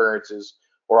patient experiences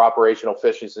or operational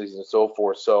efficiencies and so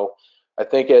forth. So I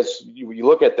think as you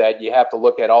look at that, you have to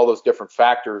look at all those different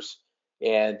factors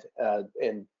and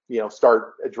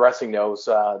start addressing those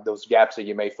gaps that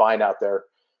you may find out there.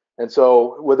 And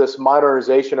so with this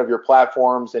modernization of your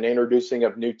platforms and introducing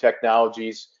of new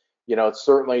technologies, it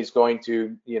certainly is going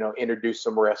to introduce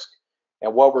some risk.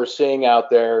 And what we're seeing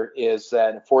out there is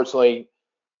that, unfortunately,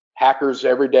 hackers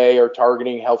every day are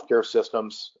targeting healthcare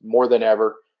systems more than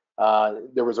ever.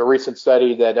 There was a recent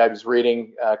study that I was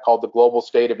reading called the Global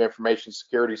State of Information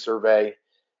Security Survey,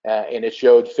 and it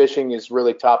showed phishing is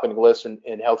really topping the list in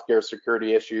healthcare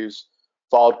security issues,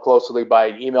 followed closely by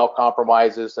email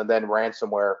compromises and then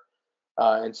ransomware.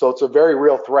 And so it's a very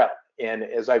real threat. And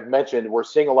as I've mentioned, we're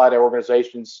seeing a lot of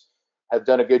organizations have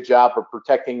done a good job of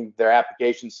protecting their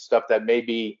applications, stuff that may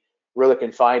be really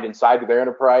confined inside of their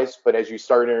enterprise. But as you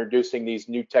start introducing these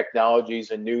new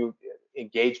technologies and new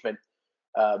engagement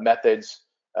methods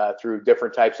through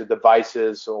different types of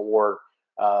devices or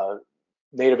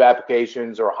native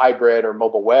applications or hybrid or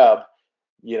mobile web,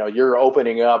 you're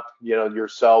opening up,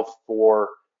 yourself for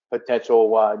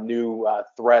potential new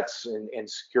threats and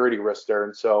security risks there.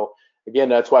 And so again,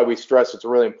 that's why we stress it's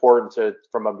really important to,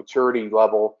 from a maturity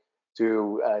level,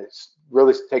 to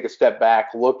really take a step back,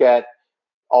 look at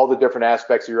all the different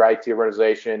aspects of your IT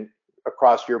organization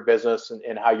across your business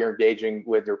and how you're engaging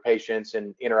with your patients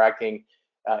and interacting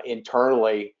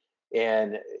internally,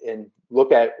 and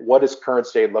look at what does current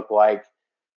state look like.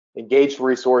 Engage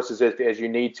resources as you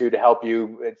need to help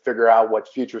you figure out what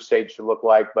future state should look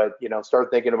like. But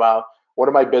start thinking about, what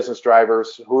are my business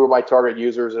drivers? Who are my target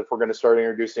users if we're going to start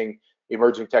introducing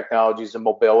emerging technologies and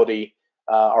mobility?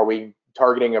 Are we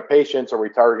targeting our patients? Are we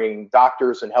targeting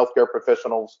doctors and healthcare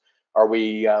professionals? Are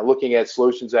we looking at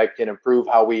solutions that can improve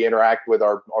how we interact with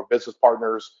our business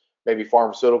partners, maybe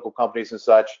pharmaceutical companies and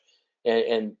such?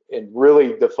 And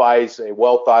really devise a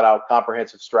well thought out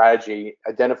comprehensive strategy,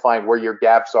 identifying where your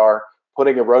gaps are,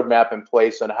 putting a roadmap in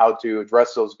place on how to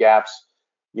address those gaps,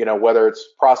 whether it's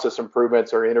process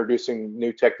improvements or introducing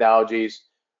new technologies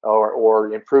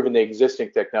or improving the existing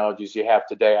technologies you have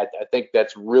today. I think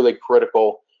that's really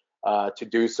critical to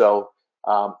do so.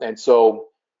 And so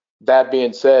that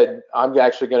being said, I'm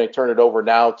actually going to turn it over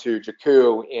now to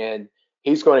Jaku, and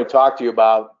he's going to talk to you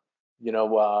about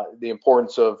the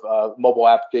importance of mobile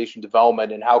application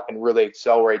development and how it can really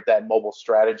accelerate that mobile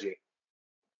strategy.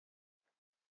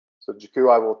 So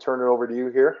Jaku, I will turn it over to you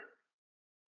here.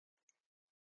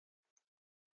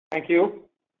 Thank you,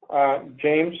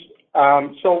 James.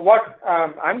 So what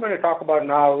I'm going to talk about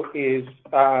now is,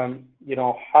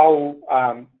 how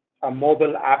a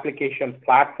mobile application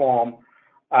platform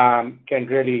can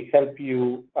really help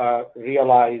you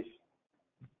realize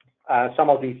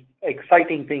some of these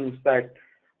exciting things that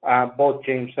both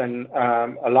James and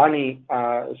Alani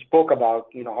spoke about.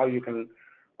 How you can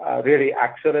really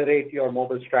accelerate your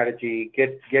mobile strategy,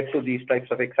 get to these types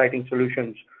of exciting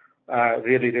solutions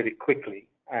really, really quickly,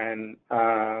 and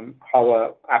how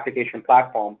an application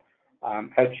platform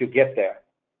helps you get there.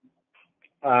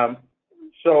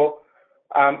 So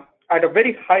at a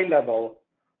very high level,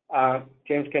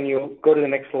 James, can you go to the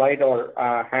next slide, or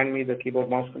hand me the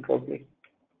keyboard mouse control, please?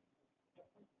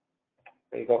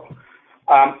 There you go.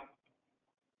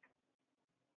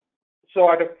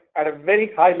 So at a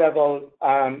very high level,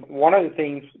 one of the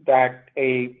things that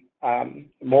a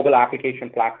mobile application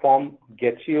platform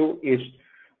gets you is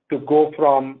to go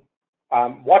from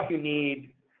what you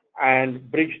need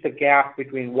and bridge the gap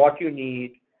between what you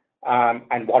need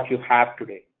and what you have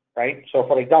today, right? So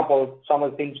for example, some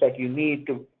of the things that you need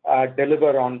to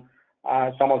deliver on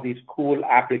some of these cool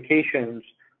applications,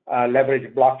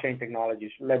 leverage blockchain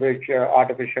technologies, leverage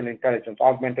artificial intelligence,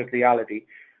 augmented reality,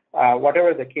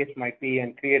 whatever the case might be,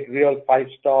 and create real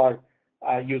 5-star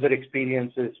user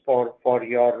experiences for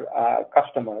your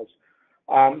customers.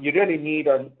 You really need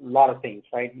a lot of things,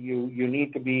 right? You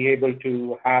need to be able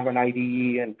to have an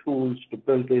IDE and tools to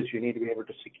build this. You need to be able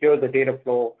to secure the data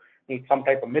flow, need some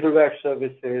type of middleware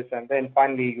services, and then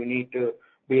finally you need to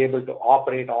be able to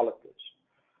operate all of this.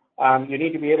 You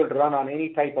need to be able to run on any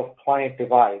type of client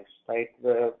device, right?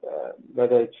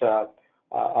 Whether it's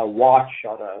a watch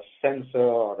or a sensor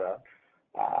or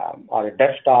a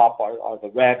desktop or the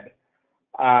web.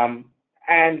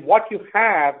 And what you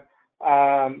have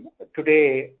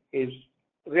today is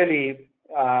really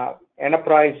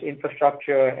enterprise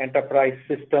infrastructure, enterprise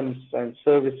systems and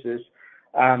services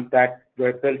that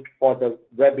were built for the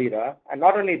web era. And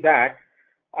not only that,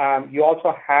 you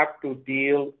also have to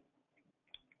deal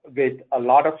with a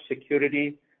lot of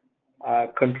security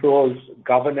controls,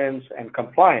 governance, and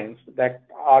compliance that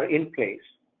are in place,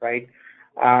 right?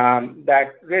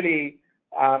 That really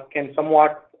can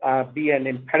somewhat be an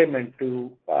impediment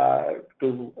to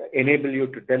enable you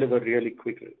to deliver really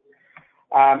quickly.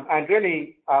 And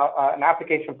really, an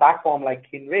application platform like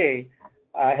Kinvey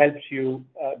helps you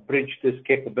bridge this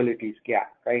capabilities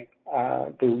gap, right?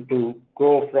 To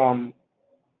go from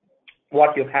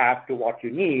what you have to what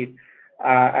you need,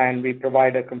 and we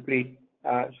provide a complete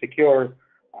secure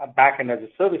backend as a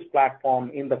service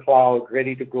platform in the cloud,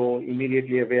 ready to go,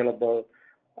 immediately available,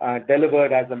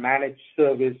 delivered as a managed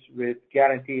service with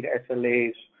guaranteed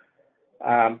SLAs,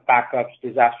 backups,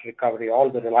 disaster recovery, all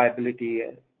the reliability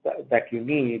that you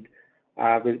need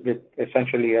with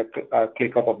essentially a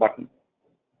click of a button.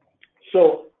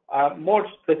 So more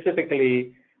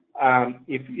specifically,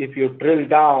 if you drill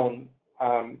down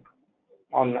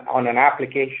on an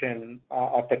application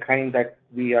of the kind that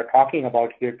we are talking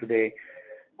about here today,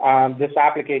 this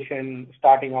application,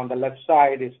 starting on the left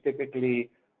side, is typically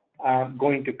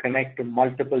going to connect to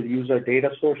multiple user data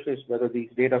sources, whether these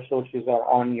data sources are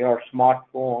on your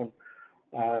smartphone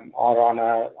or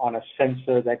on a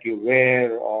sensor that you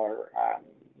wear, or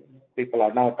people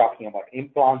are now talking about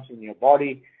implants in your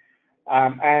body.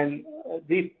 And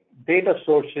these data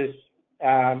sources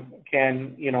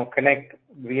can, connect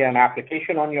via an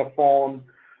application on your phone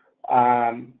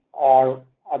or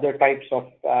other types of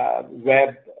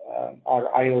web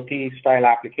or IoT style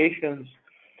applications.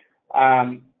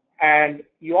 And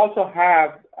you also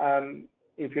have,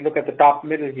 if you look at the top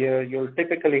middle here, you'll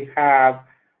typically have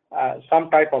some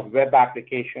type of web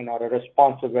application or a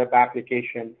responsive web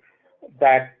application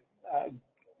that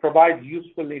provides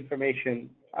useful information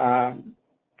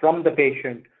from the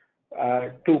patient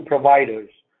to providers,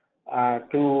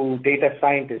 to data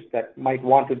scientists that might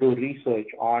want to do research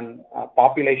on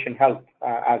population health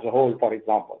as a whole, for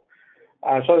example.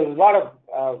 So there's a lot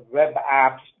of web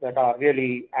apps that are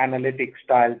really analytic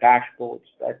style dashboards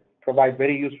that provide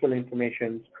very useful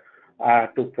information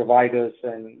to providers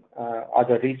and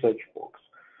other research folks.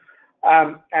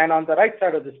 And on the right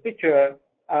side of this picture,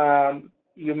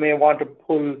 you may want to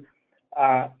pull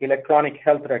electronic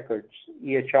health records,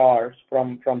 EHRs,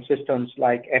 from systems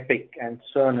like Epic and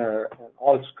Cerner and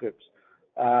Allscripts,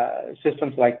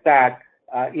 systems like that,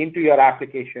 into your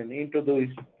application, into those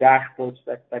dashboards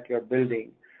that you're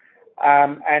building.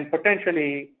 And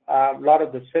potentially, a lot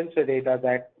of the sensor data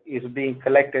that is being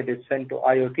collected is sent to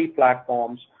IoT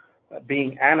platforms,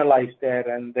 being analyzed there,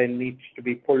 and then needs to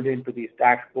be pulled into these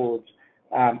dashboards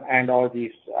and all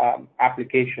these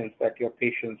applications that your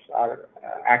patients are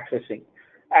accessing.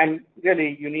 And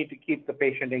really, you need to keep the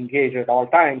patient engaged at all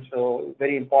times. So it's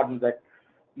very important that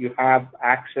you have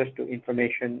access to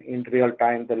information in real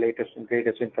time, the latest and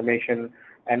greatest information,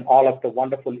 and all of the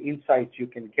wonderful insights you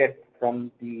can get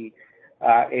from the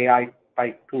AI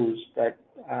type tools that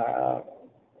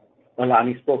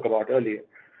Alani spoke about earlier.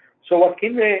 So what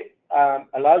Kinvey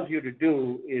allows you to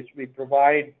do is we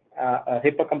provide a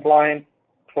HIPAA compliant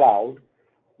cloud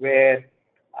where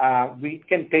we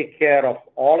can take care of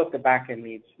all of the backend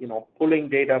needs, pulling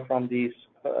data from these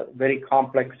very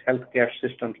complex healthcare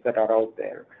systems that are out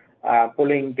there,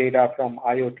 pulling data from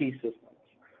IoT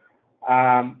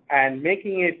systems, and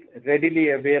making it readily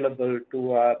available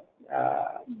to a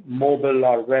mobile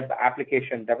or web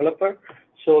application developer.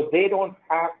 So they don't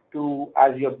have to,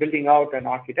 as you're building out an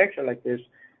architecture like this,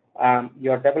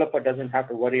 your developer doesn't have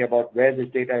to worry about where this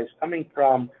data is coming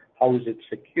from, how is it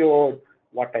secured,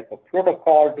 what type of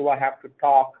protocol do I have to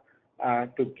talk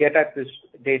to get at this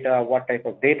data, what type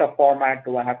of data format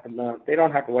do I have to learn. They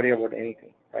don't have to worry about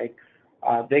anything, right?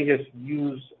 They just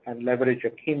use and leverage a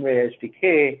Kinvey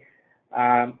SDK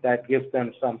that gives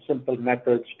them some simple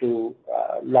methods to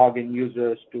log in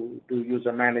users, to do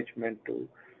user management, to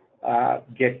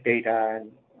get data,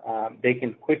 and they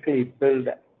can quickly build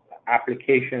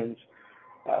applications,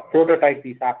 prototype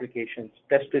these applications,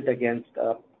 test it against,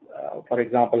 for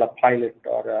example, a pilot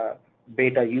or a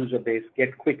beta user base,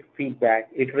 get quick feedback,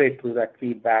 iterate through that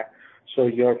feedback. So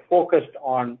you're focused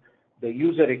on the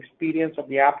user experience of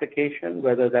the application,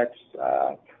 whether that's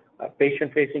a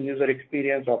patient-facing user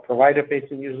experience or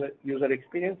provider-facing user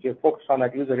experience. You're focused on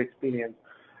that user experience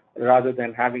rather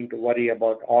than having to worry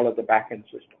about all of the backend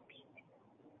systems.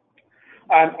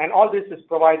 And all this is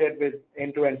provided with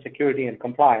end-to-end security and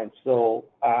compliance. So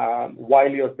while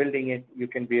you're building it, you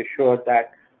can be assured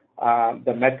that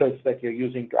The methods that you're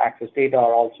using to access data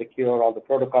are all secure. All the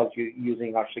protocols you're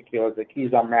using are secure. The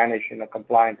keys are managed in a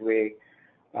compliant way,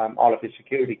 all of the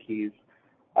security keys.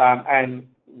 And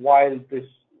while this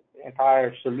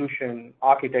entire solution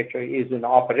architecture is in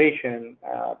operation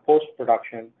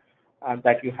post-production,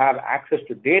 that you have access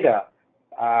to data,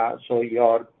 so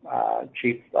your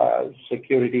chief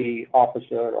security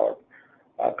officer or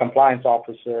compliance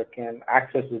officer can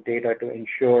access the data to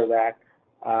ensure that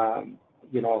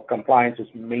compliance is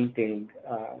maintained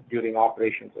during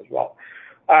operations as well.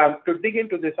 To dig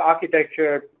into this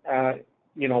architecture,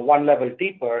 one level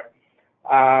deeper,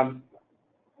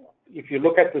 if you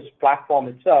look at this platform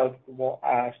itself,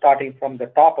 starting from the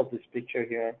top of this picture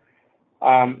here,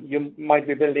 you might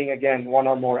be building, again, one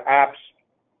or more apps.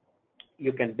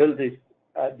 You can build these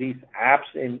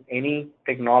apps in any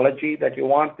technology that you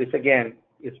want. This, again,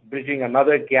 is bridging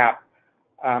another gap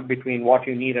between what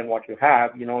you need and what you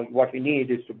have. What you need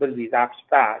is to build these apps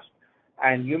fast,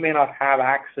 and you may not have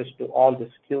access to all the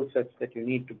skill sets that you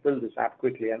need to build this app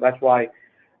quickly. And that's why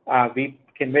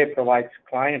Kinvey provides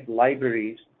client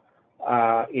libraries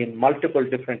in multiple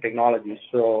different technologies.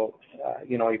 So,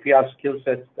 if you have skill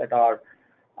sets that are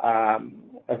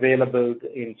available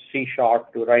in C#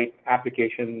 to write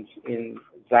applications in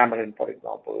Xamarin, for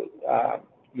example,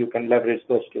 you can leverage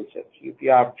those skill sets. If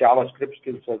you have JavaScript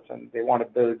skill sets and they want to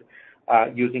build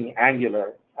using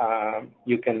Angular,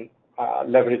 you can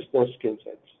leverage those skill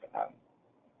sets,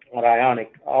 or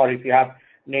Ionic. Or if you have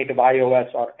native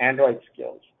iOS or Android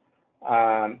skills,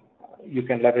 you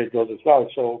can leverage those as well.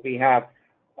 So we have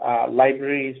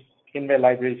libraries, Kinvey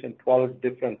libraries in 12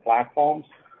 different platforms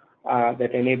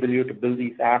that enable you to build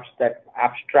these apps that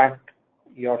abstract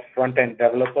your front-end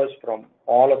developers from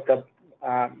all of the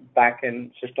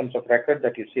back-end systems of record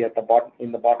that you see at the bottom,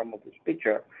 in the bottom of this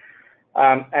picture.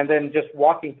 And then just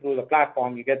walking through the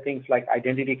platform, you get things like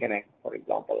Identity Connect, for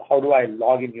example. How do I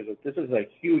log in users? This is a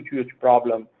huge, huge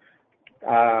problem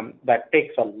that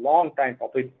takes a long time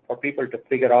for people to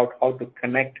figure out how to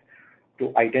connect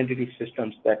to identity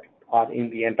systems that are in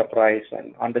the enterprise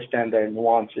and understand their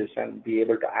nuances and be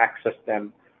able to access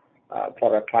them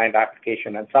for a client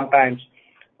application. And sometimes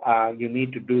you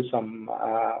need to do some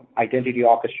identity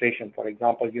orchestration. For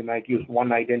example, you might use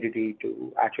one identity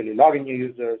to actually log in your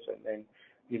users, and then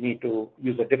you need to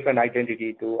use a different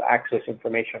identity to access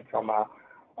information from a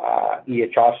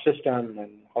EHR system.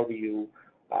 And how do you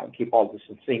keep all this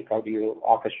in sync? How do you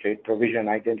orchestrate provision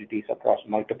identities across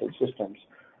multiple systems?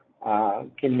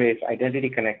 Kinvey's Identity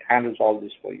Connect handles all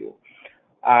this for you.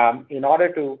 In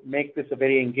order to make this a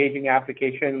very engaging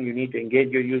application, you need to engage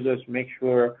your users, make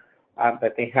sure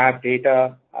that they have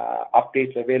data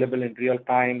updates available in real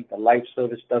time. The live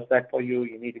service does that for you.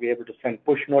 You need to be able to send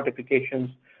push notifications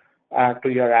to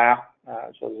your app.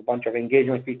 So there's a bunch of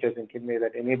engagement features in Kinvey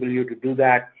that enable you to do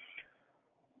that.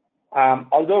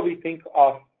 Although we think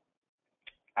of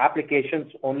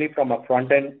applications only from a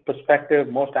front-end perspective,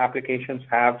 most applications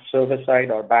have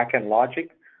server-side or back-end logic.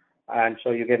 And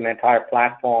so you get an entire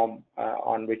platform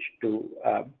on which to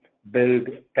build,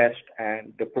 test,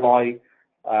 and deploy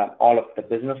all of the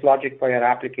business logic for your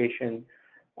application.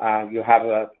 You have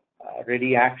a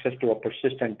ready access to a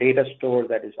persistent data store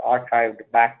that is archived,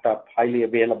 backed up, highly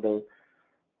available,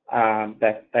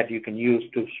 that you can use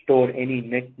to store any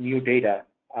new data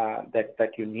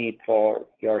that you need for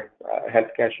your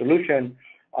healthcare solution.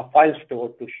 A file store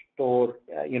to store,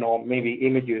 maybe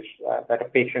images that a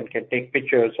patient can take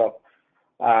pictures of,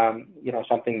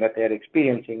 something that they're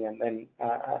experiencing, and then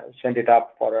send it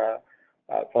up for a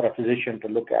physician to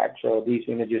look at. So these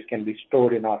images can be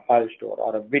stored in our file store.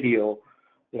 Or a video.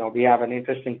 We have an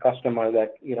interesting customer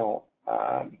that,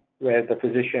 where the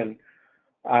physician,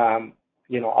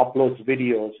 uploads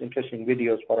videos, interesting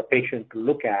videos for a patient to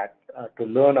look at, to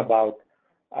learn about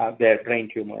their brain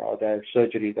tumor or their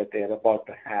surgery that they're about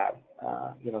to have,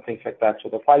 things like that. So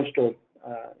the file store,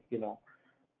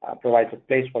 provides a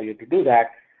place for you to do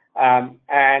that.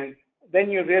 And then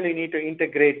you really need to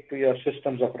integrate to your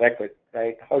systems of record,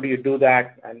 right? How do you do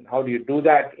that? And how do you do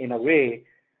that in a way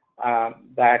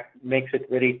that makes it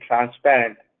very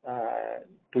transparent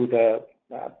to the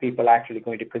people actually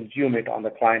going to consume it on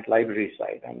the client library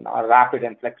side? And our rapid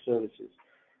and flex services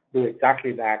do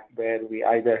exactly that, where we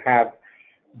either have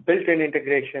built-in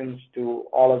integrations to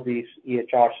all of these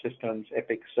EHR systems,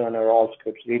 Epic, Cerner,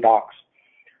 Allscripts, Redox,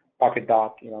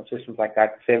 PocketDoc, systems like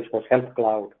that, Salesforce Health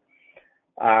Cloud.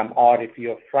 Or if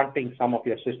you're fronting some of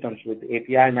your systems with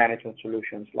API management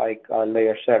solutions like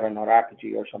Layer 7 or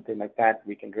Apigee or something like that,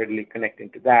 we can readily connect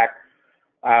into that.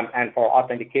 And for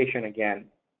authentication, again,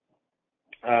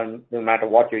 no matter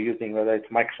what you're using, whether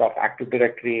it's Microsoft Active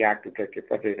Directory, Active Directory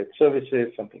Federated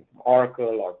Services, something from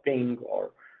Oracle or Ping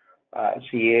or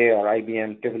CA or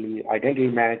IBM Tivoli Identity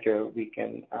Manager, we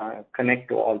can connect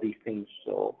to all these things,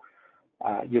 so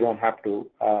you don't have to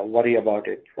worry about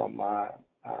it from an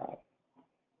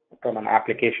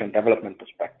application development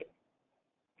perspective.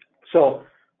 So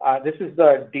this is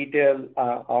the detail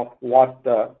of what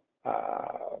the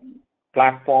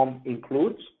platform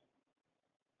includes,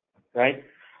 right?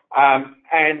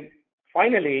 And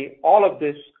finally, all of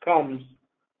this comes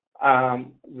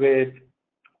with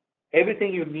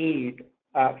everything you need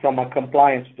from a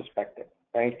compliance perspective,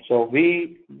 right? So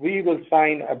we will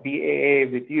sign a BAA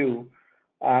with you,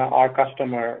 our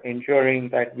customer, ensuring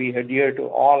that we adhere to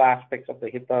all aspects of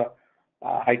the HIPAA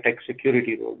high-tech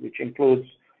security rule, which includes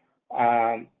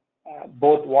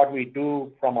both what we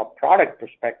do from a product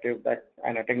perspective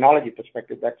and a technology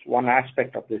perspective. That's one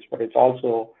aspect of this, but it's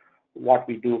also what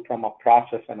we do from a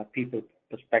process and a people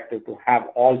perspective to have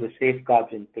all the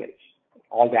safeguards in place,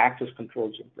 all the access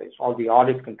controls in place, all the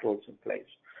audit controls in place,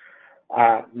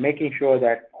 making sure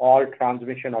that all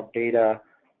transmission of data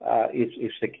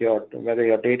is secured, whether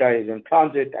your data is in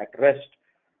transit, at rest,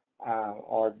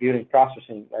 or during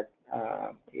processing, that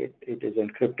it is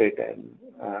encrypted.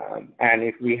 And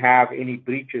if we have any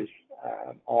breaches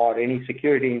or any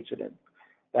security incident,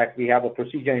 that we have a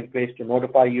procedure in place to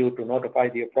notify you, to notify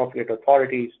the appropriate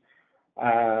authorities,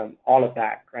 all of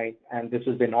that, right? And this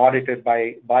has been audited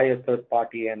by a third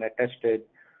party and attested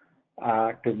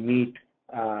to meet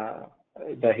the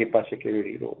HIPAA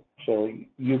security rule. So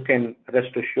you can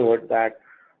rest assured that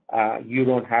you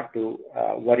don't have to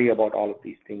worry about all of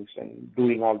these things and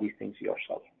doing all these things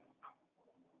yourself,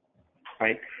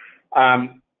 right?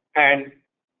 And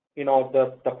you know,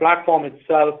 the platform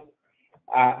itself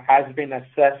has been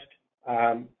assessed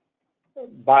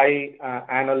by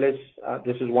analysts.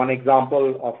 This is one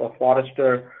example of a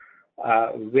Forrester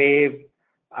wave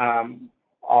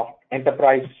of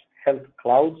enterprise health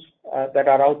clouds that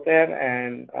are out there,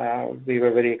 and we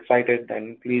were very excited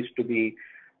and pleased to be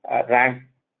ranked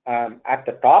at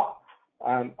the top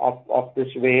of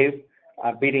this wave,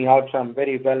 beating out some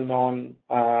very well-known,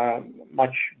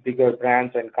 much bigger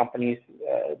brands and companies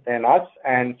than us.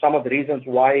 And some of the reasons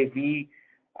why we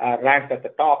ranked at the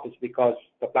top is because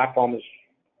the platform is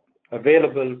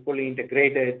available, fully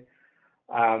integrated,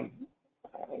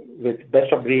 with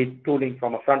best-of-breed tooling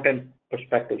from a front-end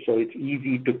perspective, so it's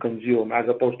easy to consume, as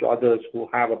opposed to others who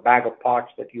have a bag of parts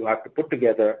that you have to put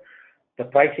together. The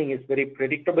pricing is very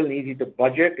predictable and easy to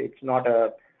budget. It's not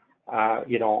a,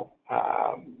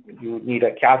 you need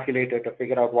a calculator to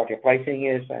figure out what your pricing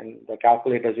is, and the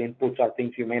calculator's inputs are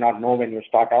things you may not know when you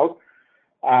start out.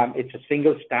 It's a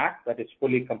single stack that is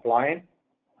fully compliant.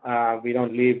 We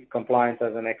don't leave compliance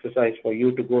as an exercise for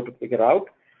you to go to figure out.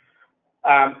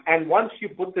 And once you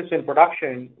put this in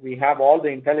production, we have all the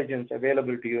intelligence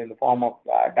available to you in the form of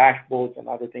dashboards and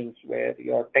other things, where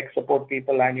your tech support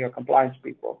people and your compliance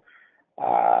people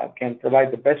can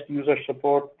provide the best user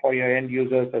support for your end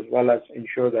users, as well as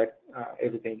ensure that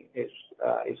everything is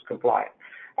compliant.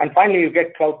 And finally, you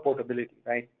get cloud portability,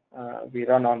 right? We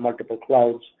run on multiple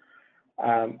clouds,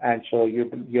 and so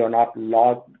you're not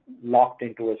locked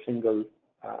into a single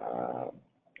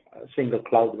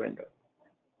cloud vendor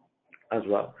as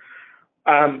well.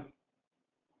 And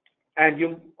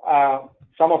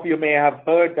some of you may have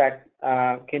heard that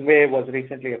Kinvey was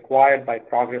recently acquired by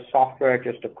Progress Software.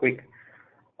 Just a quick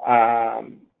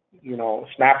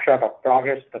snapshot of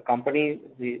Progress, the company.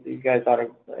 These guys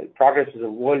Progress is a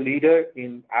world leader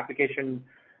in application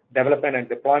development and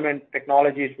deployment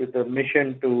technologies, with the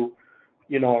mission to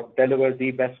deliver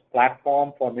the best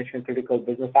platform for mission critical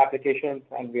business applications.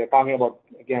 And we are talking about,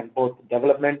 again, both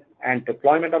development and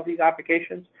deployment of these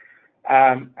applications.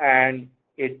 And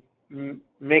it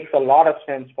makes a lot of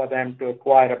sense for them to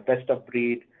acquire a best of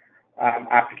breed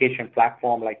application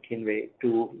platform like Kinvey,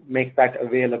 to make that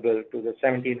available to the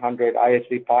 1,700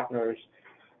 ISV partners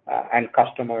and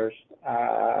customers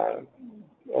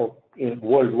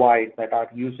worldwide that are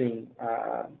using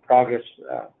Progress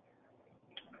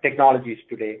technologies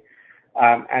today,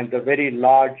 and the very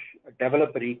large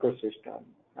developer ecosystem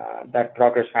that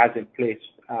Progress has in place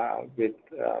with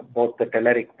both the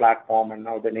Telerik platform and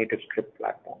now the native script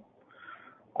platform.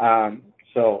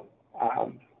 So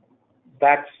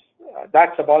that's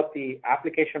about the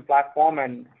application platform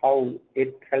and how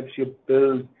it helps you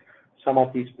build some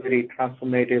of these very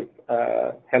transformative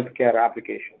healthcare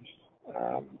applications.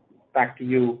 Back to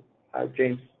you,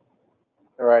 James.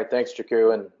 All right, thanks,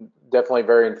 Jaku, and definitely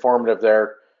very informative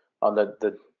there on the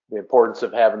importance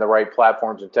of having the right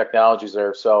platforms and technologies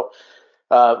there. So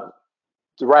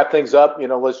to wrap things up,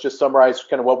 let's just summarize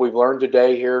kind of what we've learned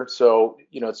today here. So,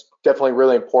 it's definitely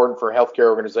really important for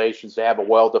healthcare organizations to have a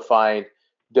well-defined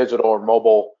digital or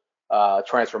mobile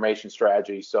transformation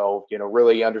strategy. So,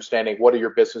 really understanding what are your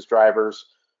business drivers,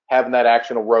 having that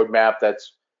actionable roadmap that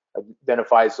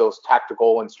identifies those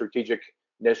tactical and strategic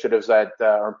initiatives that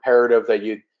are imperative that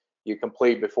you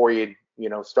complete before you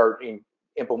start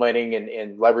implementing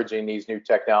and leveraging these new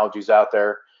technologies out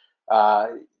there.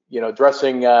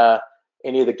 Addressing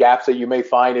any of the gaps that you may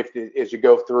find as you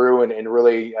go through and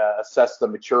really assess the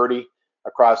maturity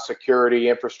across security,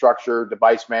 infrastructure,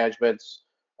 device management,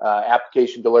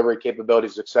 application delivery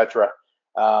capabilities, etc.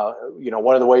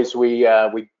 One of the ways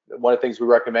one of the things we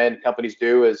recommend companies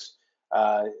do is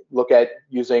look at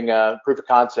using proof of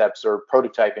concepts or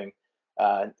prototyping.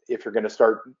 If you're going to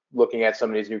start looking at some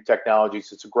of these new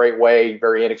technologies, it's a great way,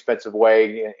 very inexpensive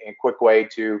way, and quick way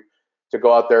to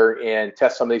go out there and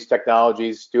test some of these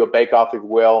technologies, do a bake-off, if you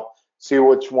will, see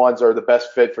which ones are the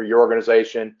best fit for your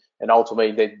organization and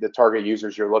ultimately the target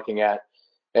users you're looking at.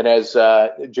 And as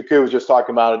Jaku was just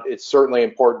talking about, it's certainly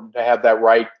important to have that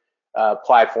right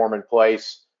platform in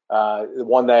place,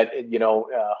 one that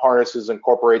harnesses,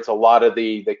 incorporates a lot of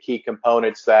the key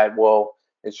components that will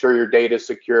ensure your data is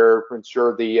secure,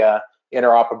 ensure the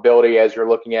interoperability as you're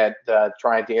looking at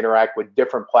trying to interact with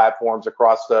different platforms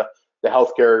across the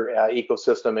healthcare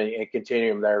ecosystem and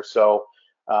continuum there. So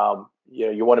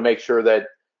you want to make sure that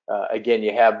again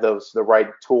you have the right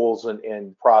tools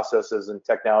and processes and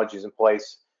technologies in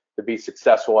place to be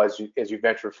successful as you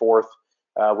venture forth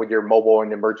with your mobile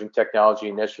and emerging technology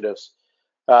initiatives.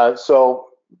 So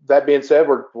that being said,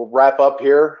 we'll wrap up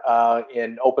here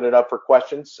and open it up for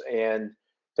questions and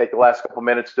take the last couple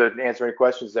minutes to answer any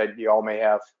questions that you all may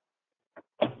have.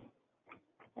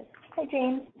 Hi,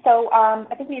 James. So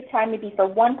I think we have time maybe for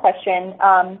one question,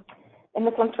 and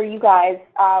this one's for you guys.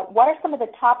 What are some of the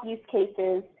top use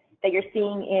cases that you're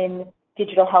seeing in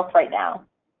digital health right now?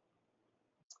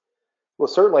 Well,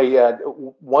 certainly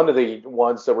one of the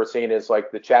ones that we're seeing is like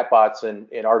the chatbots and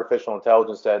artificial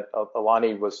intelligence that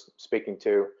Alani was speaking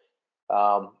to.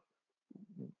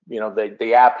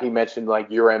 The app he mentioned, like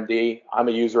UrMD, I'm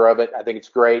a user of it. I think it's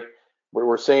great.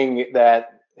 We're seeing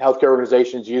that healthcare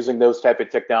organizations using those type of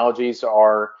technologies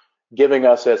are giving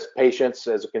us as patients,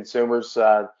 as consumers,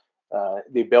 the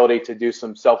ability to do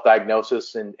some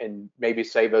self-diagnosis and maybe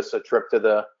save us a trip to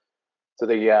the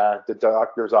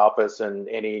doctor's office and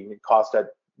any cost that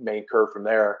may incur from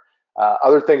there.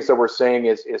 Other things that we're seeing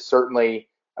is certainly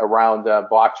around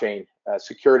blockchain.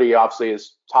 Security obviously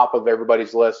is top of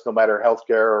everybody's list, no matter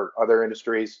healthcare or other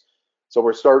industries. So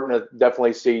we're starting to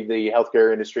definitely see the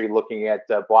healthcare industry looking at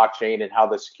blockchain and how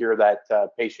to secure that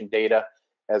patient data,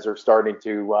 as they're starting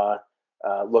to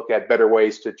look at better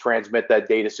ways to transmit that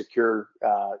data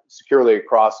securely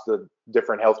across the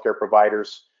different healthcare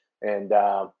providers and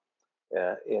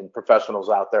professionals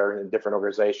out there in different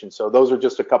organizations. So those are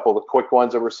just a couple of quick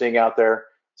ones that we're seeing out there.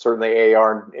 Certainly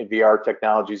AR and VR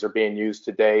technologies are being used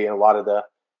today in a lot of the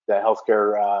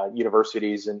healthcare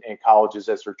universities and colleges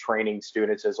as they're training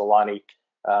students, as Alani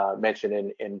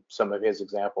mentioned in some of his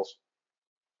examples.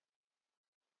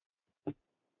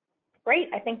 Great.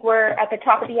 I think we're at the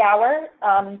top of the hour.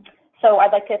 So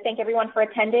I'd like to thank everyone for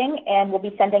attending, and we'll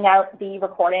be sending out the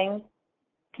recording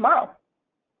tomorrow.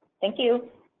 Thank you.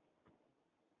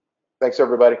 Thanks,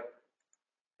 everybody.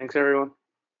 Thanks, everyone.